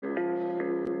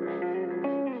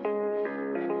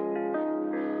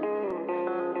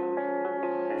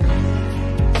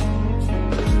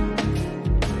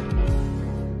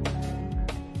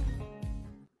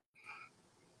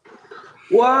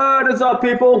What is up,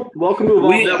 people? Welcome to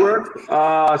Evolve Network.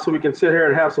 So we can sit here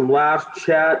and have some laughs,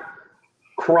 chat,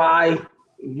 cry,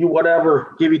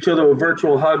 whatever, give each other a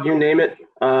virtual hug, you name it.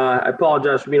 I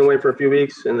apologize for being away for a few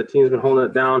weeks, and the team's been holding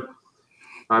it down.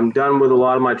 I'm done with a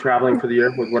lot of my traveling for the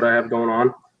year with what I have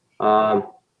going on.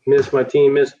 Miss my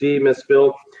team, Miss D, Miss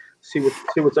Phil. See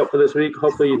what's up for this week.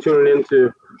 Hopefully you're tuning in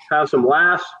to have some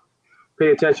laughs, pay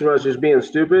attention to us just being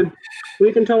stupid. Or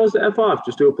you can tell us to F off.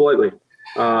 Just do it politely.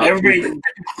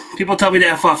 People tell me to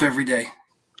F off every day.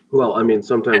 Well, I mean,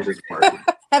 sometimes it's hard.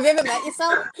 Have you ever met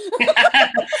yourself?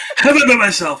 Have I met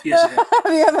myself? Yes, I have.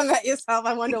 Have you ever met yourself?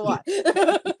 I wonder why.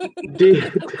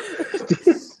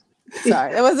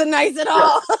 Sorry, that wasn't nice at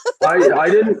all. I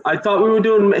didn't. I thought we were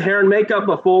doing hair and makeup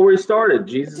before we started.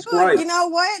 Jesus Christ. You know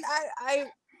what?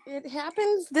 It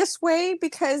happens this way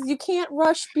because you can't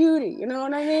rush beauty. You know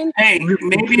what I mean? Hey,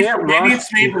 maybe it's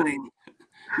Maybelline.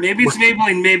 Maybe it's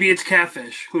Maybelline. Maybe it's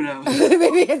catfish. Who knows?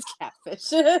 Maybe it's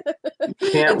catfish.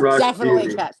 Can't rush definitely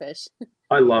beauty. Catfish.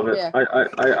 I love it. Yeah.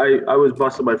 I was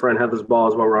busting my friend Heather's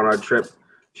balls while we were on our trip.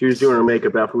 She was doing her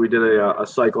makeup after we did a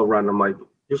cycle run. I'm like,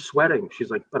 you're sweating. She's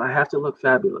like, but I have to look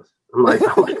fabulous. I'm like,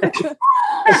 okay.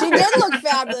 She did look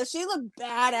fabulous. She looked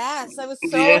badass. I was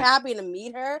so happy to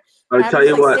meet her. I'll tell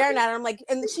you what. Staring at her, I'm like,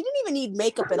 and she didn't even need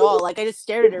makeup at all. Like I just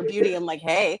stared at her beauty. I'm like,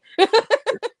 hey.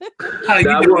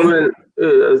 That woman.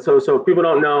 So people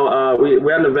don't know. We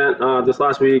had an event this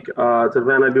last week. It's an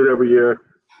event I do it every year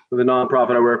with a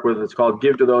nonprofit I work with. It's called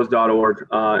GiveToThose.org,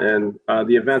 and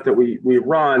the event that we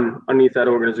run underneath that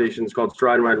organization is called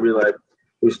Stride Ride Relay.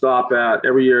 We stop at,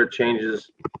 every year it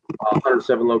changes,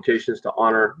 107 locations to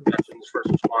honor veterans, first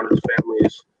responders,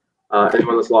 families,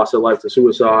 anyone that's lost their life to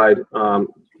suicide,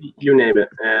 you name it.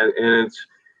 And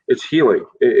it's healing.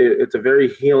 It's a very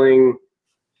healing,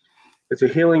 it's a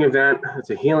healing event.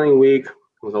 It's a healing week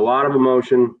with a lot of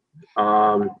emotion,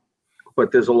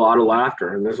 but there's a lot of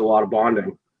laughter and there's a lot of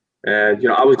bonding. And,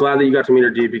 I was glad that you got to meet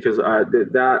her, Dee, because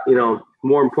that,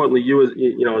 more importantly, you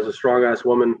as a strong-ass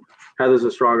woman, Heather's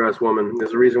a strong-ass woman.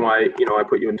 There's a reason why, I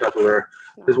put you in touch with her.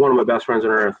 She's one of my best friends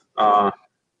on earth.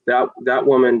 That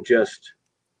woman just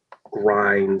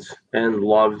grinds and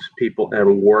loves people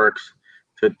and works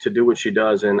to do what she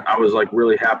does. And I was like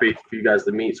really happy for you guys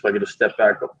to meet, so I could just step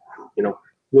back,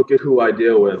 look at who I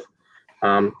deal with.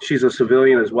 She's a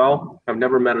civilian as well. I've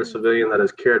never met a civilian that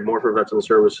has cared more for veteran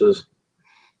services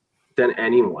than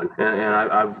anyone.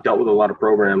 And I've dealt with a lot of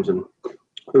programs, and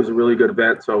it was a really good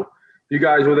event. So you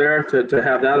guys were there to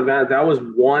have that event. That was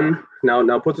one.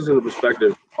 Now put this into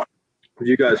perspective. If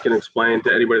you guys can explain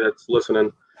to anybody that's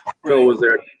listening, Phil was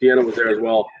there, Deanna was there as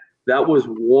well. That was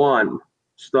one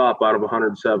stop out of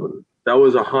 107. That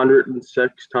was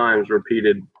 106 times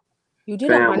repeated. You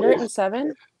did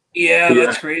 107? Yeah,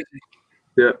 that's crazy.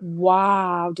 Yeah.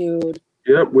 Wow, dude.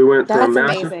 Yep, we went from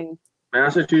amazing.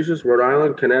 Massachusetts, Rhode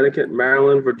Island, Connecticut,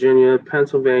 Maryland, Virginia,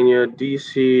 Pennsylvania,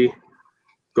 DC,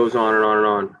 goes on and on and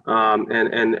on.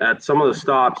 And at some of the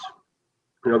stops,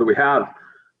 that we have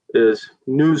is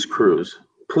news crews,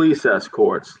 police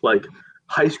escorts, like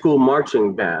high school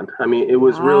marching band. I mean, it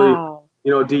was really,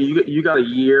 Dee, you got a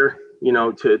year,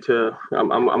 to I'm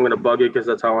going to bug it because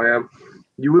that's how I am.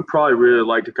 You would probably really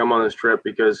like to come on this trip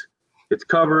because it's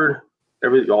covered,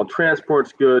 all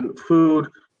transport's good, food,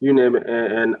 you name it.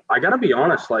 And I got to be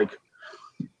honest, like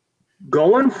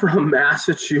going from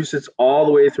Massachusetts all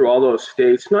the way through all those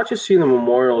states, not just seeing the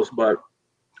memorials, but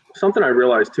something I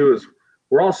realized too is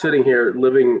we're all sitting here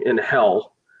living in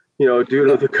hell, due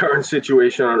to the current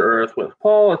situation on earth with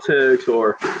politics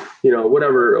or,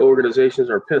 whatever organizations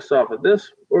are pissed off at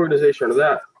this organization or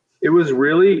that. It was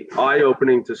really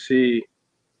eye-opening to see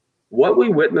what we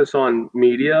witness on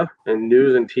media and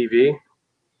news and TV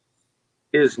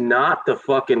is not the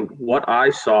fucking what I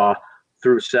saw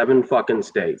through 7 fucking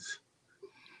states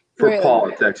for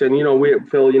politics. And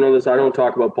Phil, this, I don't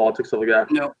talk about politics, stuff like that.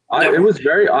 No. It was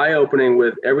very eye-opening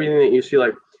with everything that you see,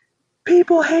 like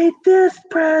people hate this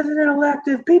president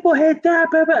elected, people hate that,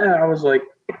 blah, blah. And I was like,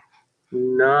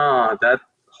 nah,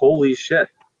 holy shit.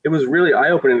 It was really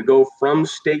eye-opening to go from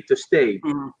state to state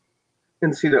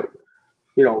and see that,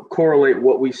 correlate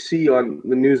what we see on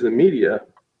the news and media,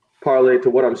 parlay to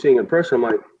what I'm seeing in person. I'm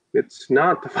like, it's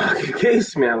not the fucking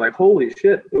case, man. Like, holy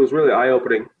shit. It was really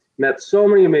eye-opening. Met so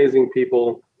many amazing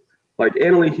people, like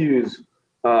Annalie Hughes,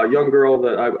 young girl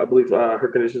that I believe her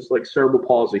condition is like cerebral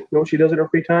palsy. You know what she does in her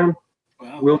free time?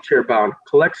 Wow. Wheelchair bound,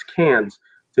 collects cans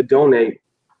to donate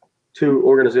to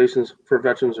organizations for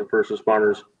veterans and first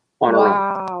responders on her own.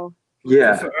 Wow.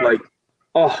 Yeah, like,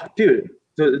 oh, dude.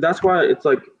 That's why it's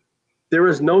like, there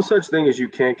is no such thing as you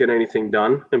can't get anything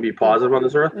done and be positive on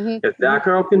this earth. If that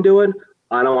girl can do it,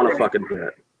 I don't want to fucking do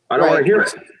it. I don't want to hear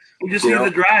it. You just need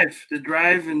the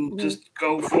drive, and just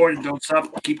go forward and don't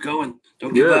stop. Keep going.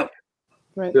 Don't give up.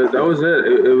 Right. That was it.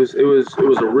 It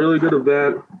was a really good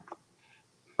event.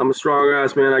 I'm a strong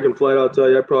ass man. I can flat out tell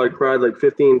you, I probably cried like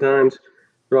 15 times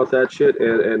throughout that shit.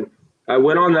 And I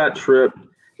went on that trip.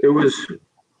 I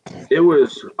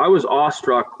was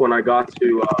awestruck when I got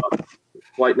to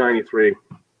Flight 93.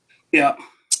 Yeah.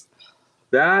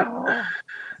 That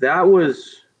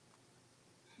was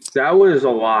a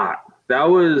lot. That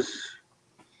was,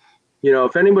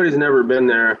 if anybody's never been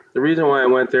there, the reason why I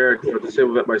went there,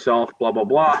 disabled vet myself, blah, blah,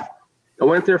 blah. I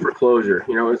went there for closure.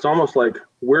 It's almost like,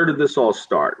 where did this all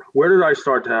start? Where did I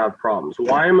start to have problems?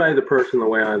 Why am I the person the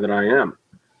way that I am?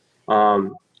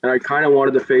 And I kind of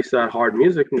wanted to face that hard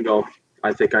music and go,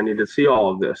 I think I need to see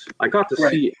all of this. I got to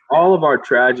see all of our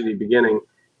tragedy beginning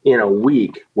in a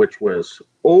week, which was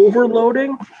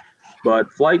overloading.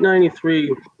 But Flight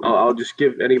 93, I'll just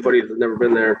give anybody that's never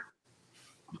been there,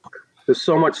 there's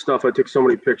so much stuff. I took so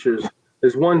many pictures.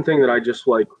 There's one thing that I just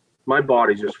my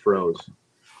body just froze.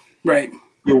 Right.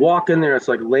 You walk in there, it's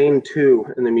like lane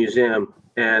 2 in the museum,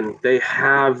 and they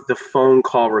have the phone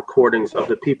call recordings of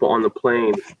the people on the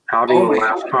plane having the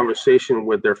last conversation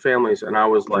with their families. And I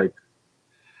was like,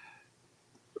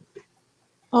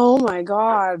 oh my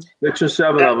God. It's just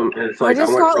 7 of them. And it's like, I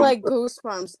just got like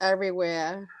goosebumps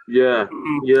everywhere. Yeah.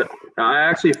 Yeah. I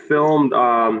actually filmed,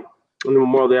 in the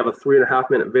memorial, they have a 3.5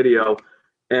 minute video.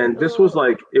 And this was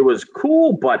like, it was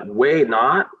cool, but way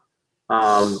not.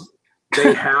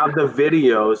 They have the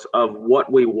videos of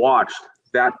what we watched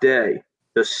that day,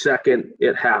 the second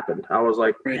it happened. I was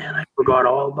like, man, I forgot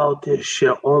all about this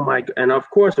shit. Oh my God. And of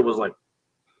course it was like,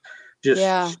 just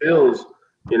chills.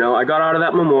 I got out of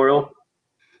that memorial,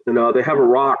 they have a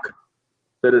rock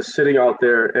that is sitting out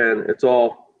there and it's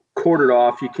all corded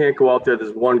off. You can't go out there.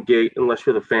 There's one gate unless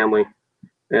you're the family.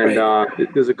 And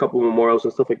there's a couple of memorials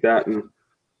and stuff like that. And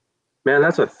man,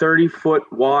 that's a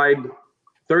 30-foot wide,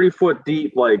 30-foot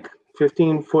deep, like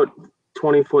 15-foot,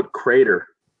 20-foot crater.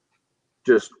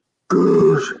 Just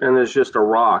goosh, and there's just a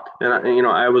rock. And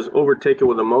I was overtaken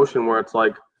with emotion where it's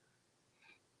like,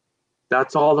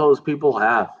 that's all those people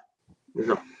have is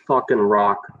a fucking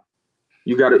rock.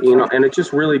 You got to, and it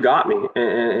just really got me.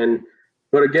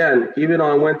 But again, even though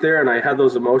I went there and I had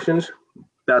those emotions,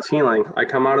 that's healing. I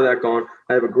come out of that going,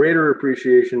 I have a greater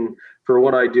appreciation for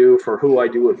what I do, for who I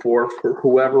do it for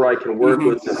whoever I can work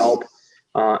with to help.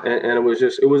 And it was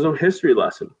a history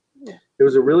lesson. It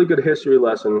was a really good history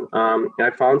lesson. I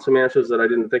found some answers that I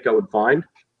didn't think I would find.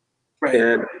 Right.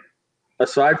 And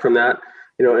aside from that,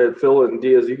 Phil and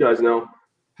Dee, as you guys know,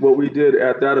 what we did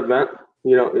at that event,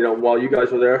 while you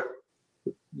guys were there,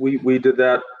 we did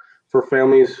that for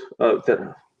families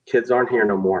that kids aren't here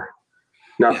no more.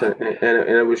 Nothing. Yeah. And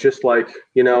it was just like,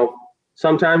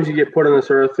 sometimes you get put on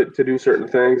this earth to do certain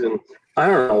things. And I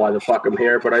don't know why the fuck I'm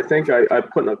here, but I think I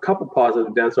put in a couple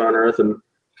positive dents on earth. And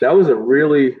that was a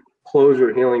really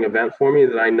closure healing event for me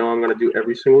that I know I'm going to do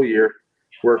every single year,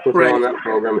 work with them on that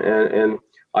program. And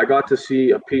I got to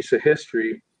see a piece of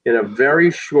history in a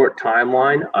very short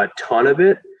timeline, a ton of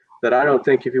it, that I don't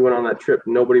think if you went on that trip,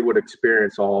 nobody would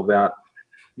experience all of that.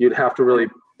 You'd have to really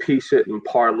piece it and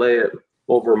parlay it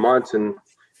over months. And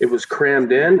it was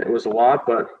crammed in. It was a lot,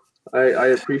 but I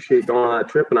appreciate going on that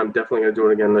trip, and I'm definitely going to do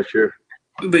it again this year.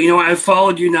 But I've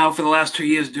followed you now for the last 2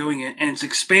 years doing it, and it's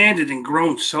expanded and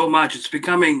grown so much. It's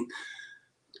becoming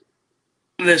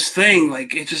this thing.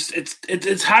 Like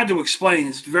it's hard to explain.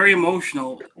 It's very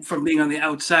emotional from being on the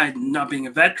outside and not being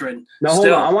a veteran. Now hold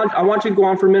on. I want you to go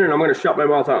on for a minute. I'm going to shut my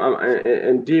mouth.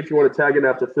 And Dee, if you want to tag in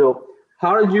after Phil,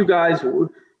 how did you guys,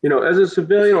 as a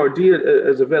civilian or Dee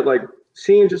as a vet, like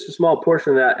seeing just a small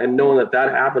portion of that and knowing that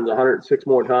happens 106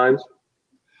 more times?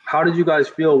 How did you guys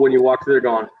feel when you walked through there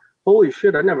going, holy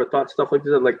shit, I never thought stuff like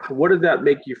this. Like, what did that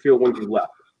make you feel when you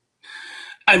left?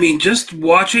 I mean, just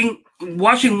watching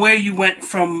where you went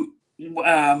from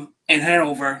in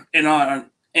Hanover and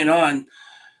on,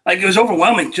 like it was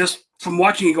overwhelming just from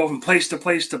watching you go from place to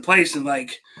place to place, and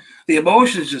like the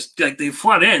emotions just like they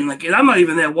flood in. Like, and I'm not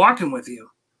even there walking with you.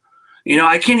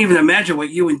 I can't even imagine what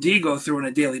you and Dee go through on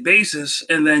a daily basis,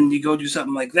 and then you go do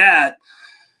something like that.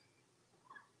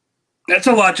 That's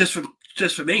a lot just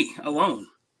for me alone.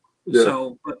 Yeah.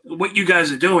 So what you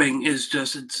guys are doing is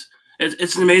just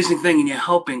it's an amazing thing, and you're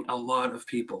helping a lot of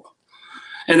people,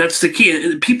 and that's the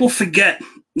key. People forget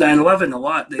 9/11 a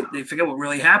lot. They forget what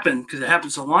really happened because it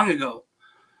happened so long ago,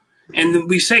 and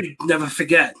we say never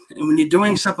forget. And when you're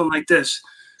doing something like this,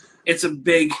 it's a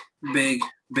big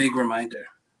reminder.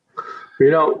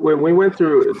 When we went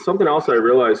through something else, I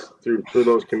realized through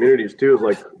those communities too is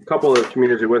like a couple of the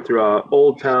communities we went through.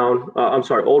 Old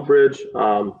Bridge,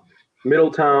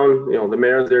 Middletown. The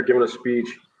mayor's there giving a speech.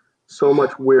 So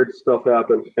much weird stuff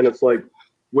happened, and it's like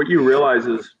what you realize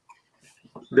is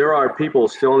there are people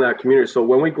still in that community. So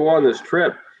when we go on this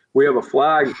trip, we have a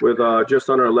flag with just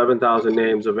under 11,000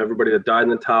 names of everybody that died in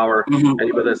the tower,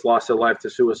 anybody that's lost their life to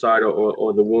suicide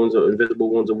or the wounds of invisible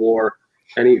wounds of war,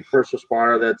 any first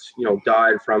responder that's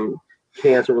died from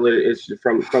cancer related issues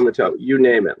from the tower, you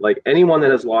name it. Like anyone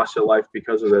that has lost their life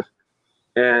because of this,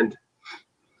 and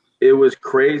it was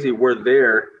crazy. We're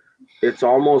there. It's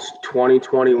almost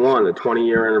 2021, the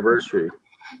 20-year anniversary.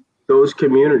 Those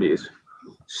communities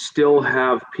still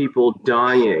have people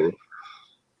dying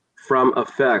from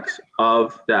effects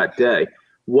of that day.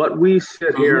 What we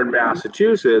sit here in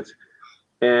Massachusetts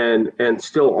and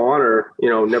still honor,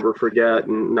 never forget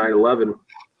 9/11,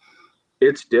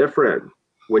 it's different.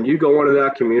 When you go into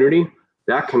that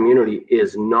community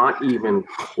is not even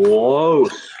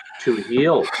close to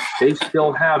healed. They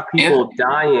still have people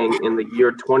dying in the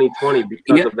year 2020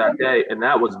 because of that day, and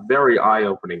that was very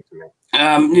eye-opening to me.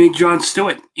 Jon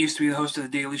Stewart used to be the host of The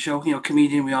Daily Show,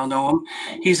 comedian, we all know him.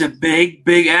 He's a big,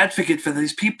 big advocate for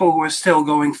these people who are still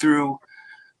going through,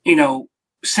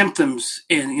 symptoms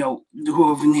and,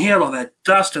 who have inhaled all that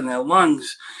dust in their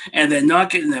lungs and they're not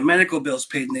getting their medical bills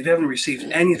paid and they haven't received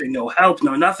anything, no help,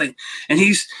 no nothing. And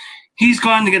he's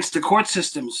gone against the court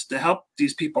systems to help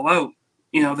these people out,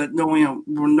 that no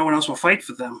one else will fight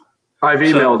for them. I've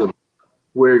emailed him.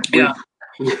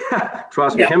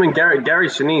 Trust me. Him and Gary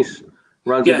Sinise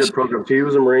runs a good program. He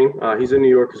was a Marine. He's in New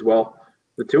York as well.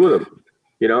 The two of them,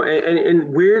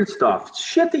 and weird stuff,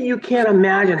 shit that you can't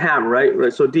imagine happening,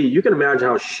 right? So D, you can imagine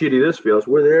how shitty this feels.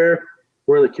 We're there,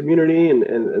 we're in the community,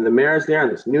 and the mayor's there,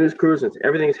 and this news crews, and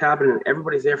everything's happening, and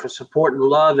everybody's there for support and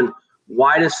love. And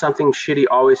why does something shitty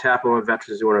always happen when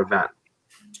veterans do an event?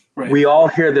 Right. We all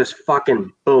hear this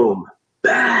fucking boom,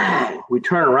 bang. We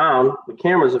turn around, the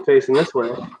cameras are facing this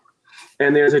way.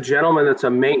 And there's a gentleman that's a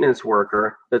maintenance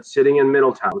worker that's sitting in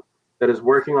Middletown that is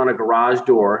working on a garage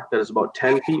door that is about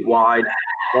 10 feet wide,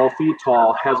 12 feet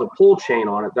tall, has a pull chain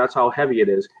on it. That's how heavy it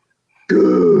is.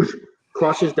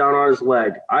 Crushes down on his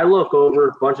leg. I look over,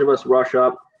 a bunch of us rush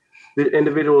up. The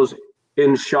individual's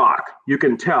in shock. You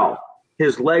can tell.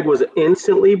 His leg was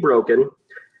instantly broken.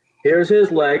 Here's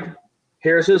his leg.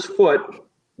 Here's his foot.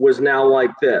 Was now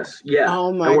like this. Yeah.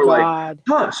 Oh my God.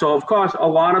 Like, So of course, a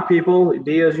lot of people,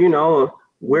 D, as you know,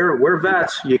 we're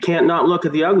vets. You can't not look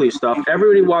at the ugly stuff.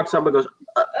 Everybody walks up and goes,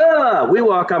 we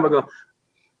walk up and go,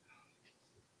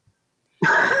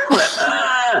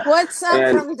 what's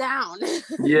up from down?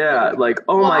 Yeah, like,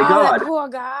 oh my God. That poor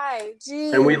guy.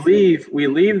 Jeez. And we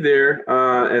leave there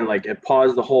and like it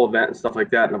paused the whole event and stuff like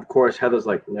that. And of course, Heather's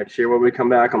like, next year when we come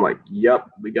back, I'm like, yep,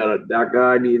 that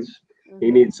guy needs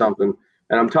something.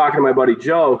 And I'm talking to my buddy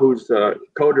Joe, who's the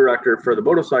co-director for the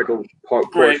motorcycle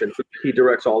portion. Right. He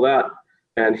directs all that.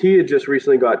 And he had just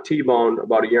recently got T-boned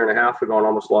about a year and a half ago and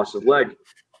almost lost his leg.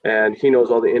 And he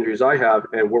knows all the injuries I have.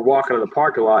 And we're walking in the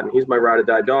parking lot, and he's my ride or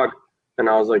die dog. And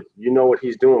I was like, you know what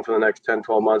he's doing for the next 10,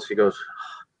 12 months? He goes,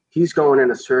 he's going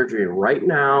into surgery right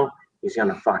now. He's going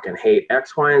to fucking hate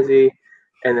X, Y, and Z.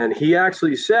 And then he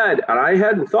actually said, and I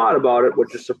hadn't thought about it,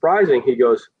 which is surprising. He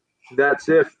goes, that's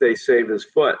if they save his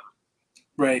foot.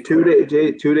 Right. 2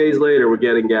 days later, we're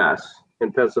getting gas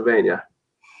in Pennsylvania.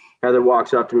 Heather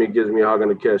walks up to me, gives me a hug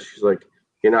and a kiss. She's like,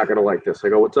 you're not going to like this. I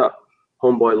go, what's up?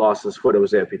 Homeboy lost his foot. It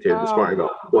was amputated this morning. I go,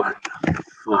 what the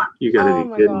fuck? You got to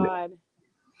be kidding me.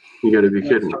 You got to be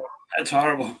kidding me. That's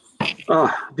horrible.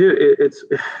 Oh, dude, it's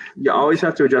you always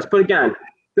have to adjust. But again,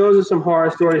 those are some horror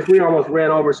stories. We almost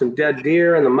ran over some dead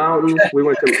deer in the mountains. We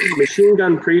went to Machine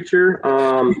Gun Preacher.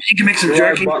 You can make some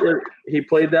jerky. Butler, he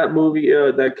played that movie,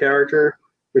 that character.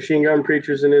 Machine Gun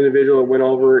Preacher's an individual that went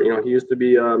over. He used to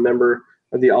be a member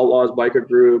of the Outlaws biker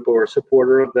group or a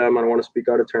supporter of them. I don't want to speak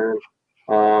out of turn.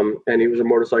 And he was a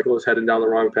motorcyclist heading down the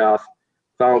wrong path.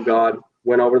 Found God,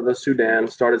 went over to the Sudan,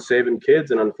 started saving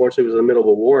kids, and unfortunately was in the middle of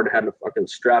a war and had to fucking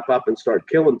strap up and start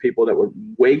killing people that were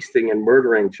wasting and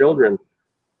murdering children.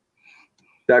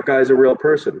 That guy's a real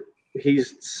person.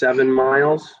 He's 7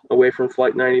 miles away from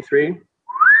Flight 93.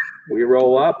 We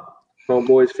roll up.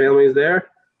 Homeboy's family's there.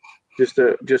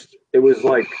 It was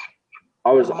like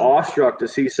I was awestruck to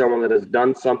see someone that has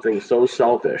done something so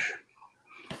selfish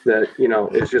that,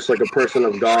 is just like a person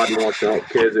of God and wants to help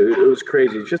kids. It was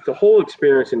crazy. Just the whole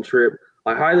experience and trip.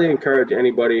 I highly encourage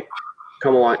anybody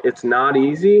come along. It's not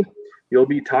easy. You'll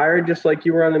be tired just like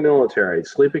you were in the military.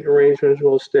 Sleeping arrangements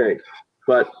will stink.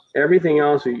 But everything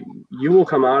else, you will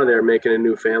come out of there making a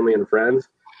new family and friends.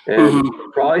 and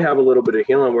probably have a little bit of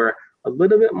healing where a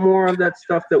little bit more of that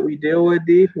stuff that we deal with,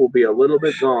 D, will be a little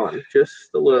bit gone, just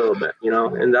a little bit,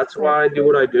 and that's why I do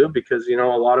what I do, because, a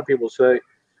lot of people say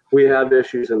we have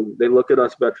issues and they look at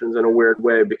us veterans in a weird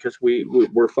way because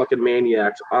we're fucking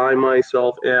maniacs. I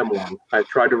myself am one. I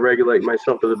try to regulate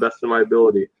myself to the best of my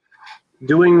ability.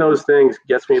 Doing those things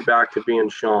gets me back to being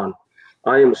Sean.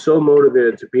 I am so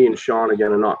motivated to being Sean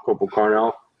again and not Corporal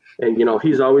Carnell. And,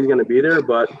 he's always going to be there,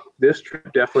 but this trip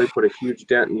definitely put a huge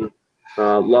dent in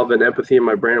love and empathy in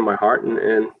my brain and my heart.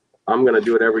 And I'm going to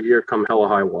do it every year come hell or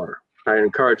high water. I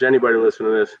encourage anybody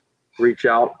listening to this, reach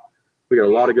out. We got a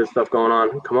lot of good stuff going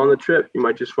on. Come on the trip. You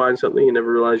might just find something you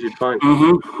never realized you'd find.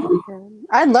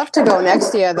 I'd love to go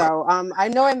next year, though. I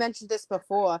know I mentioned this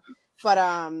before, but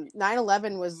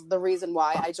 9/11 was the reason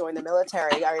why I joined the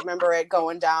military. I remember it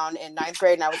going down in 9th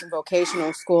grade, and I was in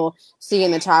vocational school,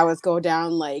 seeing the towers go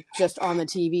down, like, just on the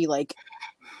TV. Like,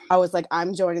 I was like,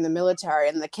 I'm joining the military.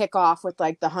 And the kickoff with,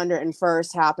 like, the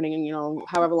 101st happening, and,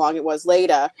 however long it was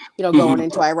later, going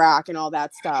into Iraq and all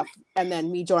that stuff. And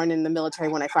then me joining the military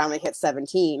when I finally hit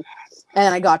 17.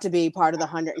 And I got to be part of the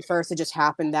 101st. It just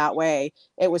happened that way.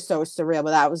 It was so surreal,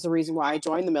 but that was the reason why I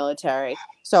joined the military.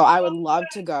 So I would love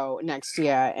to go next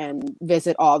year and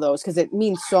visit all those because it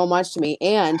means so much to me.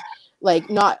 And like,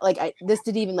 not like this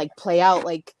didn't even like play out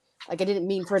like I didn't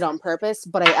mean for it on purpose,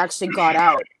 but I actually got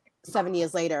out 7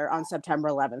 years later on September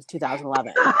 11th,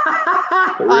 2011. Really?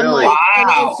 I'm like, Wow.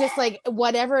 and it's just like,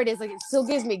 whatever it is, like, it still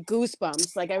gives me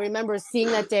goosebumps. Like, I remember seeing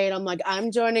that day and I'm like,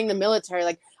 I'm joining the military.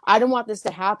 Like, I don't want this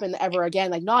to happen ever again.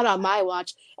 Like, not on my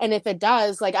watch. And if it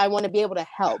does, like, I want to be able to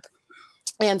help.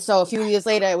 And so a few years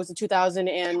later, it was in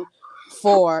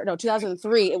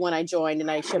 2003 when I joined,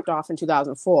 and I shipped off in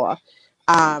 2004.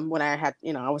 When I had,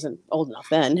 I wasn't old enough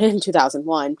then in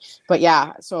 2001, but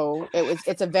yeah, so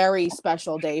it's a very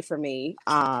special day for me.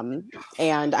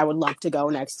 And I would love to go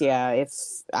next year. If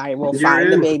I will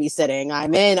find the babysitting,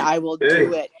 I'm in, I will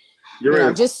do it.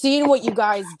 Just seeing what you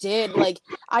guys did, like,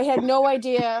 I had no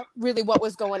idea really what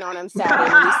was going on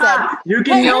Saturday when you said, you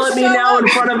can yell at me now in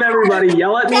front of everybody.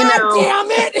 Yell at me now. God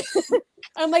damn it.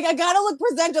 I'm like, I gotta look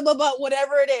presentable about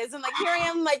whatever it is. And like, here I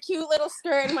am in my cute little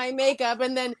skirt and my makeup.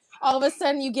 And then all of a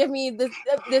sudden you give me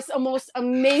this almost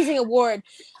amazing award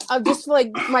of just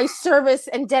like my service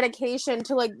and dedication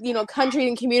to, like, country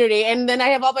and community. And then I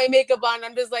have all my makeup on.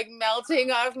 I'm just like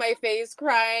melting off my face,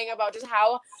 crying about just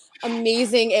how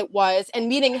amazing it was. And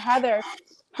meeting Heather,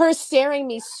 her staring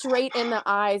me straight in the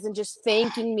eyes and just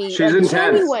thanking me. She's like,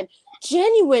 intense.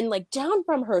 genuine, like down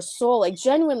from her soul, like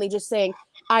genuinely just saying,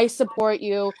 I support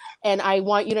you, and I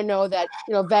want you to know that,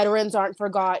 veterans aren't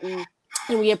forgotten,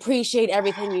 and we appreciate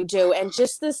everything you do. And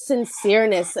just the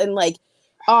sincereness and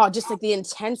just like the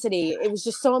intensity. It was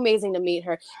just so amazing to meet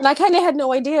her. And I kind of had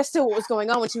no idea still what was going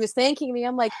on when she was thanking me.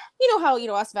 I'm like, how,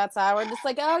 us vets are, we're just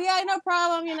like, oh yeah, no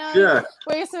problem, Yeah.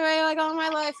 we're used to like all my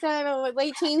life, kind of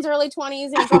late teens, early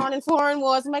 20s, gone in foreign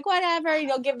wars. I'm like, whatever,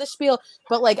 give the spiel.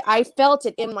 But like, I felt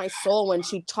it in my soul when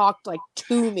she talked like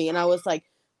to me, and I was like,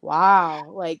 wow,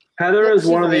 like Heather is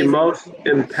one of the most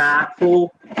impactful,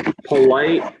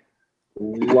 polite,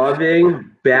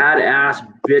 loving, badass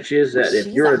bitches that if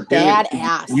you're a dude,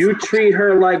 badass, you treat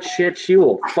her like shit, she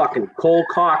will fucking cold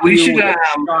cock you.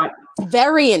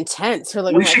 Very intense. Her,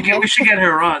 like, we should get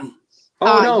her on.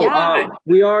 Oh no, yeah.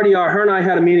 We already are. Her and I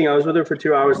had a meeting. I was with her for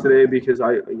 2 hours today because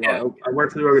I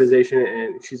work for the organization,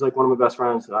 and she's like one of my best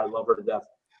friends. I love her to death.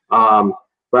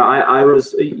 But I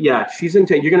was, she's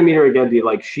intense. You're gonna meet her again, D.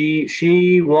 Like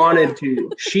she wanted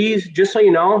to. She's just so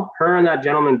you know, her and that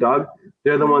gentleman Doug,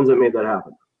 they're the ones that made that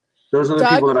happen. Those are the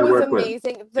people that I work with. Doug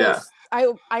was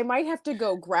amazing. I might have to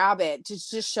go grab it to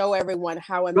just show everyone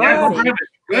how amazing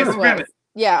this was.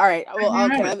 Yeah, all right.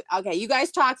 Well, okay. You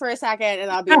guys talk for a second, and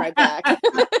I'll be right back.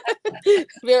 Be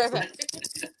right back.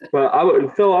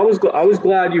 But Phil, I was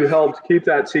glad you helped keep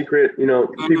that secret.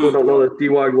 People don't know that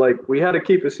D-Wog, like, we had to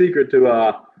keep a secret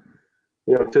to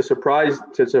surprise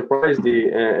D,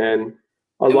 and it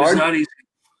was not easy.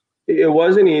 It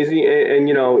wasn't easy, and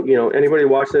anybody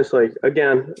watch this, like,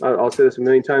 again, I'll say this a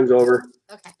million times over.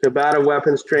 Okay. Combative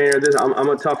weapons trainer. I'm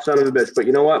a tough son of a bitch, but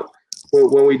you know what?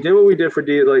 When we did what we did for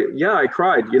D, like, yeah, I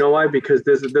cried. You know why? Because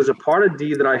there's a part of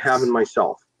D that I have in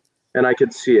myself, and I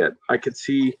could see it. I could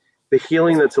see the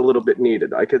healing that's a little bit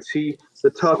needed. I could see the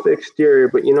tough exterior,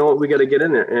 but you know what? We got to get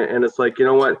in there. And it's like, you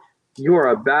know what? You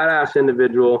are a badass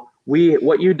individual.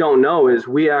 What you don't know is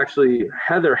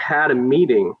Heather had a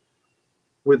meeting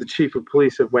with the chief of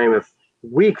police of Weymouth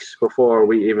weeks before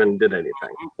we even did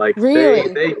anything. Like,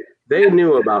 really? They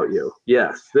knew about you.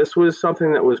 Yes, this was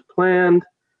something that was planned.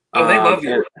 Oh, they love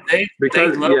you. They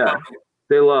love you.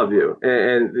 They love you.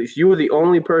 And you were the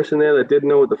only person there that didn't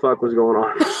know what the fuck was going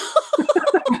on.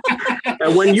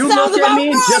 And when you Sounds look at about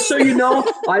me, right. just so you know,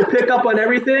 I pick up on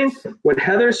everything. When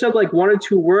Heather said like one or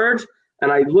two words,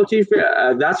 and I looked at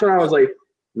you, that's when I was like,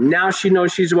 now she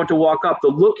knows she's about to walk up. The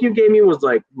look you gave me was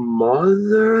like,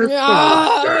 motherfucker.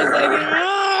 I was like,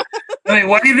 ah. Wait,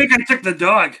 why do you think I took the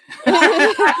dog? Yeah,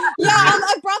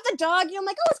 I brought the dog. I'm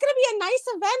like, oh, it's gonna be a nice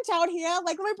event out here.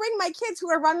 Like, let me bring my kids who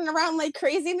are running around like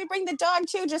crazy. Let me bring the dog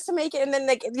too, just to make it. And then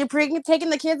like you're taking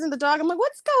the kids and the dog. I'm like,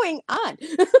 what's going on?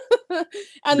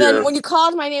 And then when you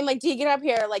called my name, like, do you get up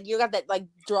here? Like, you got that like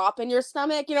drop in your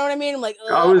stomach. You know what I mean? I'm like,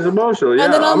 ugh. I was emotional. Yeah,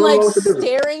 and then I'm like emotional.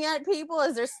 staring at people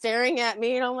as they're staring at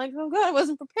me, and I'm like, oh god, I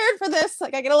wasn't prepared for this.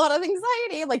 Like, I get a lot of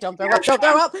anxiety. I'm like, don't throw up, don't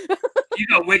throw up. You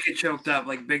got wicked choked up,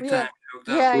 like big time choked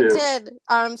up. Yeah, I did.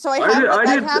 So I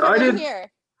have it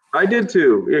here. I did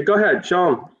too. Yeah, go ahead, show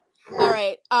 'em. All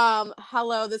right.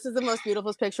 Hello. This is the most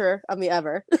beautiful picture of me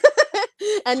ever.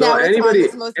 And so now anybody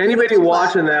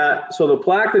watching plaque. that, so the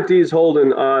plaque that Dee's holding,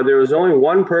 there is only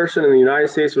one person in the United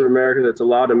States of America that's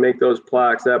allowed to make those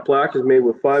plaques. That plaque is made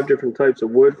with 5 different types of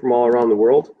wood from all around the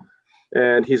world.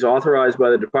 And he's authorized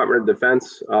by the Department of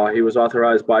Defense. He was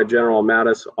authorized by General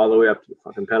Mattis all the way up to the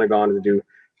fucking Pentagon to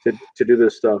do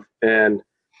this stuff. And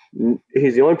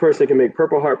he's the only person that can make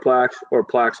Purple Heart plaques or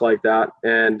plaques like that.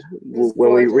 And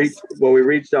when we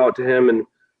reached out to him, and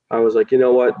I was like, you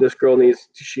know what, this girl needs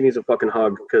a fucking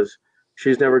hug because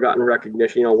she's never gotten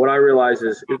recognition. You know what I realized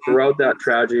is throughout that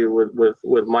tragedy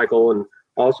with Michael and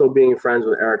also being friends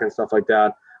with Eric and stuff like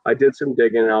that, I did some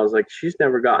digging and I was like, she's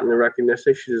never gotten the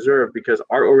recognition she deserved because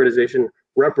our organization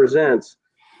represents,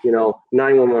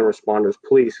 911 responders,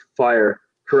 police, fire,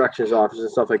 corrections officers,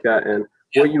 and stuff like that. And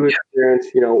what you experienced,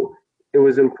 it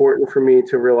was important for me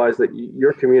to realize that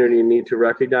your community need to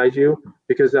recognize you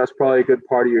because that's probably a good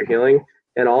part of your healing.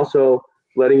 And also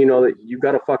letting you know that you've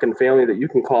got a fucking family that you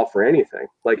can call for anything.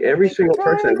 Like every single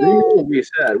person, we know what we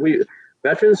said.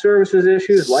 Veteran services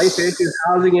issues, life issues,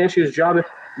 housing issues, job,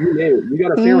 you name it. You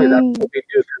got a family. That's what we do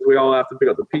because we all have to pick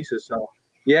up the pieces. So,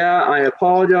 yeah, I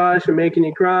apologize for making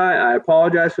you cry. I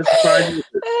apologize for surprising you.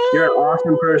 You're an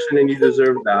awesome person and you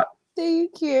deserve that.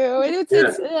 Thank you. And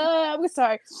I'm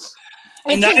sorry.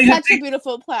 It's just such a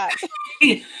beautiful plaque.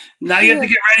 Now you have to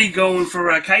get ready going for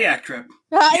a kayak trip.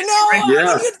 I know.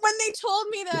 Yeah. When they told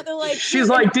me that, they're like, she's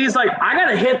like, Dee's like, I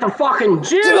gotta hit the fucking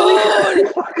gym. Dude,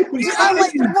 I'm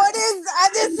like, what is that?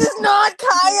 This is not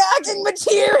kayaking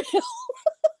material.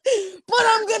 But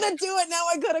I'm gonna do it now.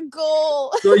 I got a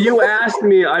goal. So you asked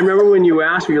me. I remember when you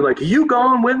asked me, you're like, "Are you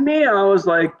going with me?" I was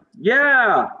like,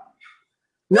 "Yeah."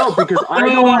 No, because I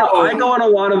go on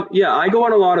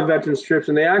a lot of veterans trips,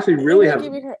 and they actually really have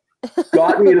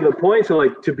got me to the point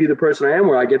to be the person I am,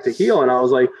 where I get to heal. And I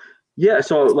was like, "Yeah."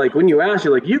 So like when you asked,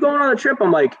 you're like, "You going on a trip?"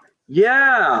 I'm like,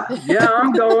 "Yeah,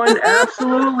 I'm going.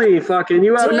 Absolutely, fucking.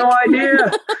 You have no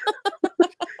idea."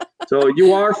 So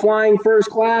you are flying first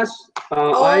class.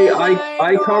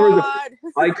 I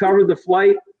covered the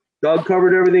flight. Doug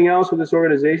covered everything else with this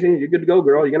organization. You're good to go,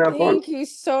 girl. You're gonna have fun. Thank you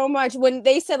so much. When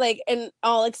they said like an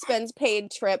all expense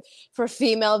paid trip for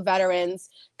female veterans,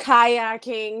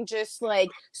 kayaking, just like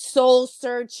soul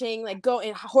searching, like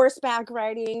going horseback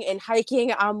riding and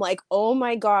hiking, I'm like, oh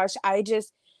my gosh, it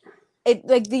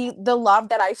like the love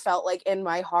that I felt like in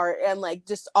my heart and like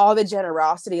just all the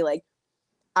generosity, like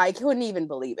I couldn't even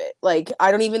believe it. Like, I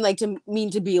don't even like to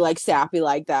mean to be like sappy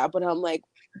like that, but I'm like,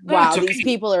 wow, these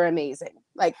people are amazing.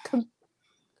 Like,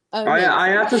 amazing. I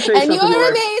have to say something. And you're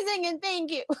amazing, and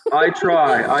thank you. I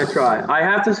try. I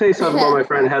have to say something about my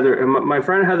friend Heather. My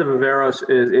friend Heather Viveros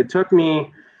it took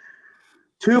me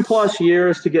 2+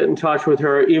 years to get in touch with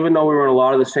her, even though we were in a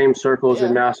lot of the same circles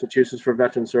in Massachusetts for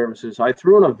veteran services. I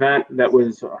threw an event that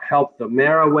was helped the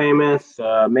mayor of Weymouth,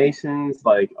 Masons,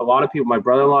 like a lot of people. My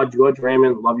brother-in-law, George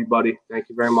Raymond, love you, buddy. Thank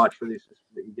you very much for the assistance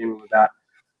that you gave me with that.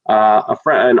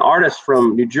 An artist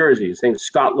from New Jersey, his name's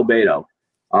Scott Lobato.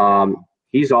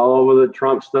 He's all over the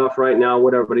Trump stuff right now,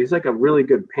 whatever, but he's like a really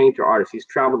good painter artist. He's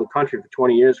traveled the country for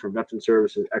 20 years for veteran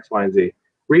services, X, Y, and Z.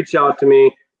 Reached out to me.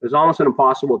 It was almost an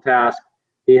impossible task.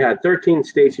 He had 13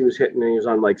 states he was hitting, and he was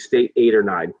on like state 8 or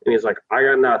 9. And he's like, I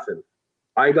got nothing.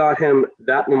 I got him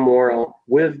that memorial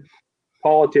with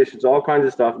politicians, all kinds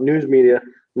of stuff, news media,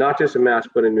 not just in Mass,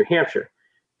 but in New Hampshire.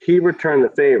 He returned the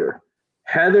favor.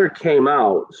 Heather came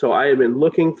out, so I had been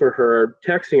looking for her,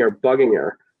 texting her, bugging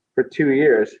her for 2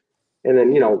 years. And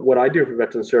then, what I do for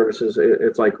veteran services,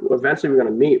 it's like eventually we're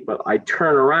going to meet, but I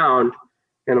turn around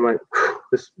and I'm like,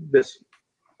 this.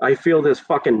 I feel this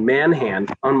fucking man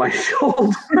hand on my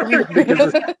shoulder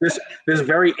because this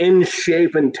very in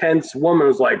shape, intense woman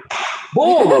was like,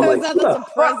 boom. I'm like, that's some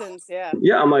presence, yeah.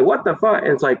 Yeah, I'm like, what the fuck?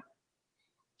 And it's like,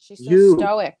 she's so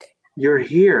stoic. You're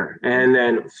here. And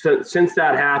then since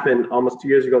that happened almost 2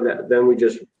 years ago, then we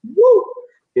just,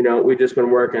 we've just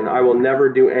been working. I will never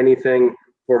do anything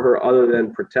for her other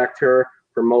than protect her,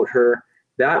 promote her.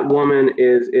 That woman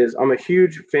is I'm a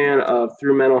huge fan of,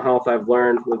 through mental health, I've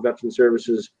learned with veteran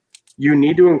services, you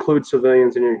need to include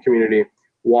civilians in your community.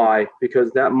 Why?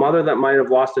 Because that mother that might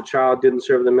have lost a child, didn't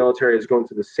serve in the military, is going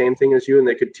through the same thing as you, and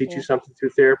they could teach you something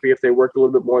through therapy if they worked a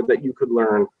little bit more that you could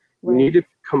learn. You need to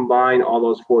combine all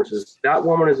those forces. That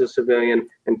woman is a civilian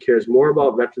and cares more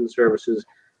about veteran services,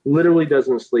 literally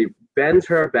doesn't sleep, bends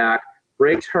her back,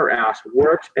 breaks her ass,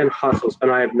 works and hustles. And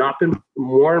I have not been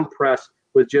more impressed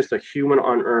with just a human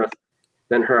on earth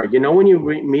than her. You know, when you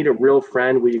meet a real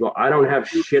friend where you go, I don't have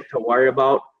shit to worry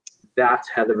about, that's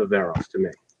Heather Viveros to me.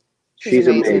 She's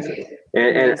amazing.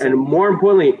 And more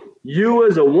importantly, you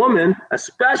as a woman,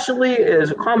 especially as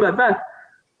a combat vet,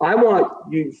 I want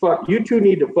you two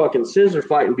need to fucking scissor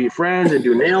fight and be friends and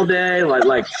do nail day. Like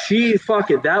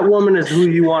that woman is who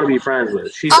you want to be friends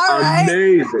with. She's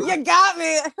amazing. You got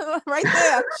me right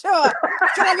there. Sure.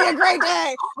 It's gonna be a great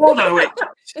day. Hold on, wait.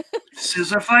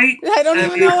 Scissor fight? I don't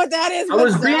even know what that is. I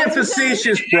was being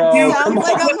facetious, bro. Sounds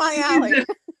like up my alley.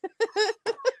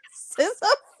 Scissor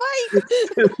fight.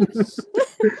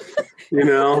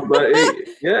 But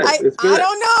it's good. I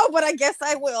don't know, but I guess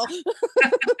I will.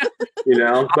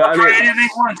 But I'll try anything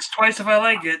once, twice if I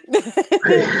like it.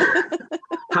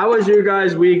 How has your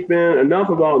guys' week been? Enough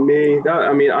about me.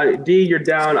 D, you're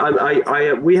down.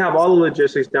 We have all the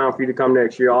logistics down for you to come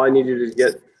next year. All I need you to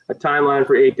get a timeline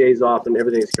for 8 days off, and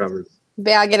everything's covered.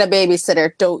 I'll get a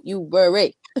babysitter. Don't you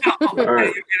worry. All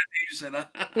right.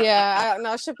 Yeah,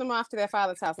 I'll ship them off to their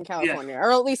father's house in California,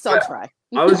 or at least I'll try.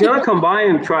 I was gonna come by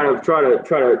and try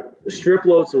to strip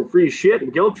load some free shit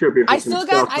and guilt trip you. I still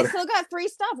got free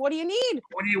stuff. What do you need?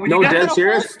 No, dead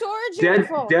serious.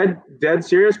 Dead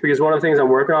serious. Because one of the things I'm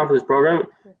working on for this program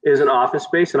is an office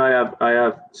space, and I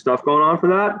have stuff going on for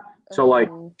that.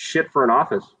 So shit for an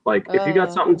office. If you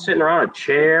got something sitting around, a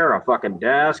chair, a fucking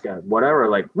desk, whatever,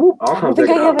 I'll come. I think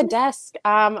I have a desk.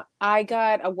 I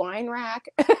got a wine rack.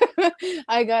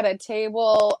 I got a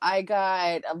table. I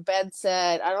got a bed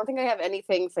set. I don't think I have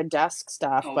anything for desk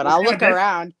stuff, but I'll look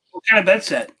around. What kind of bed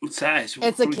set? What size?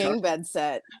 It's a king bed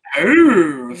set.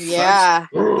 Oh, yeah,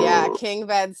 king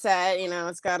bed set.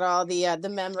 It's got all the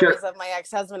memories of my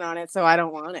ex-husband on it, so I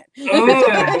don't want it.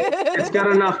 It's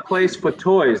got enough place for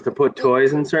toys to put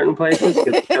toys in certain places.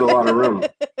 It's got a lot of room.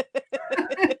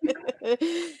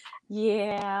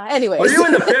 Yeah. Anyway, are you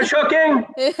into fish hooking?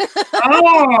 Here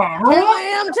I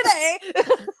am today.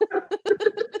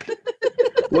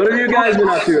 What have you guys been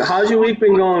up to? How's your week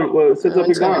been going since I've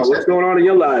been gone? What's going on in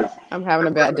your lives? I'm having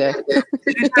a bad day.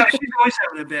 She's always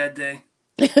having a bad day.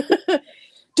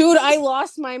 Dude, I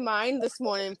lost my mind this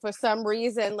morning for some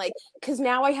reason, because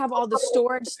now I have all the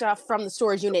storage stuff from the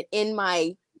storage unit in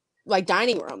my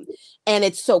dining room, and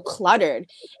it's so cluttered,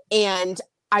 and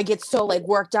I get so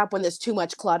worked up when there's too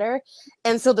much clutter.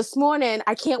 And so this morning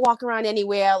I can't walk around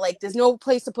anywhere. There's no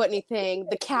place to put anything.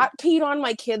 The cat peed on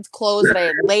my kids' clothes that I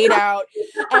had laid out.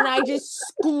 And I just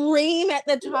scream at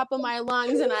the top of my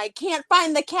lungs, and I can't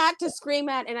find the cat to scream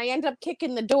at. And I end up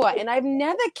kicking the door, and I've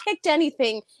never kicked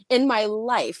anything in my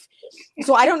life.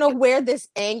 So I don't know where this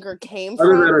anger came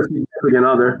from.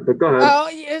 Other, but go ahead. Oh,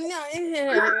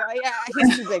 yeah,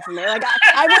 he's too big for me. I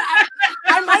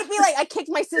might be I kicked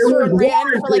my sister and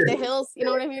ran for the hills. You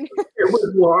know what I mean? It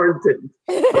was warranted.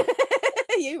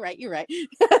 You're right.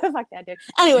 Fuck that dude.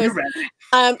 Anyways,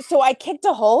 so I kicked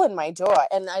a hole in my door,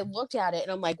 and I looked at it,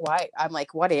 and I'm like, why? I'm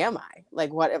like, what am I?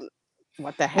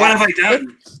 What the heck? What have I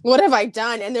done? What have I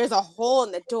done? And there's a hole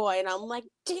in the door, and I'm like,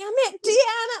 damn it,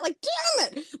 Deanna!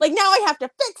 Damn it! Now I have to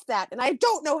fix that, and I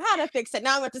don't know how to fix it.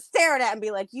 Now I'm going to stare at it and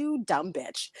be like, you dumb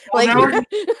bitch. No,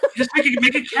 just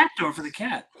make a cat door for the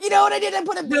cat. You know what I did? I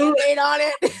put a Band-Aid on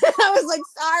it. I was like,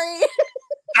 sorry.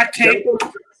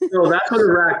 So that's when a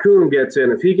raccoon gets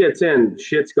in. If he gets in,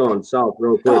 shit's going south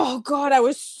real quick. Oh God, I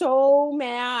was so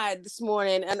mad this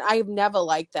morning, and I've never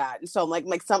liked that. And so I'm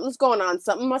like something's going on.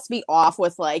 Something must be off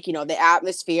with the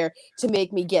atmosphere to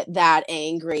make me get that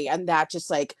angry, and that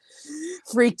just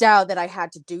freaked out that I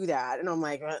had to do that. And I'm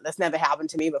like, that's never happened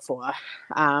to me before.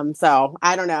 So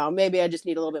I don't know. Maybe I just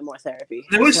need a little bit more therapy.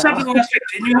 There was something last week.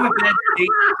 Didn't you have a bad date?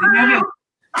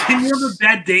 Didn't you have a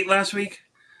bad date last week?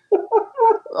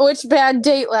 Which bad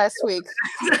date last week?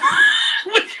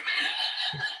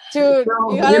 Dude,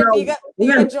 you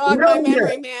gotta jog my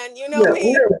memory, man. You know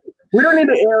me. We don't need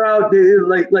to air out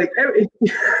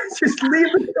just leave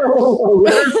it alone.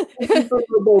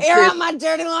 Air out my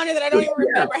dirty laundry that I don't even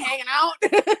remember hanging out.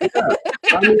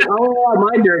 I mean, I don't have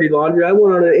my dirty laundry. I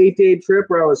went on an 8-day trip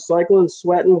where I was cycling,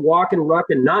 sweating, walking,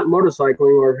 rucking, not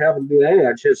motorcycling or having to do any of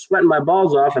that shit, sweating my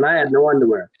balls off, and I had no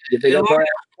underwear. You think I'm probably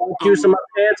juice in my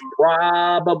pants?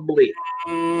 Probably.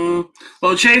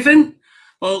 Well, Chafin?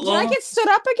 Did I get stood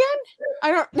up again?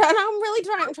 I'm really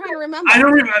trying to remember. I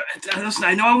don't remember. Listen,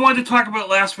 I know I wanted to talk about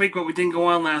it last week, but we didn't go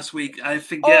on last week. I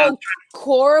forget. Oh,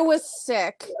 Cora was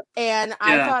sick, and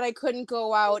I thought I couldn't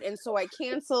go out, and so I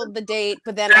canceled the date.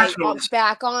 But then I bumped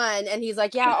back on, and he's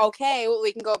like, "Yeah, okay, well,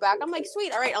 we can go back." I'm like,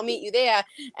 "Sweet, all right, I'll meet you there."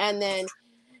 And then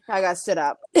I got stood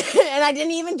up, and I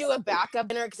didn't even do a backup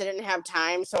dinner because I didn't have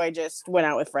time, so I just went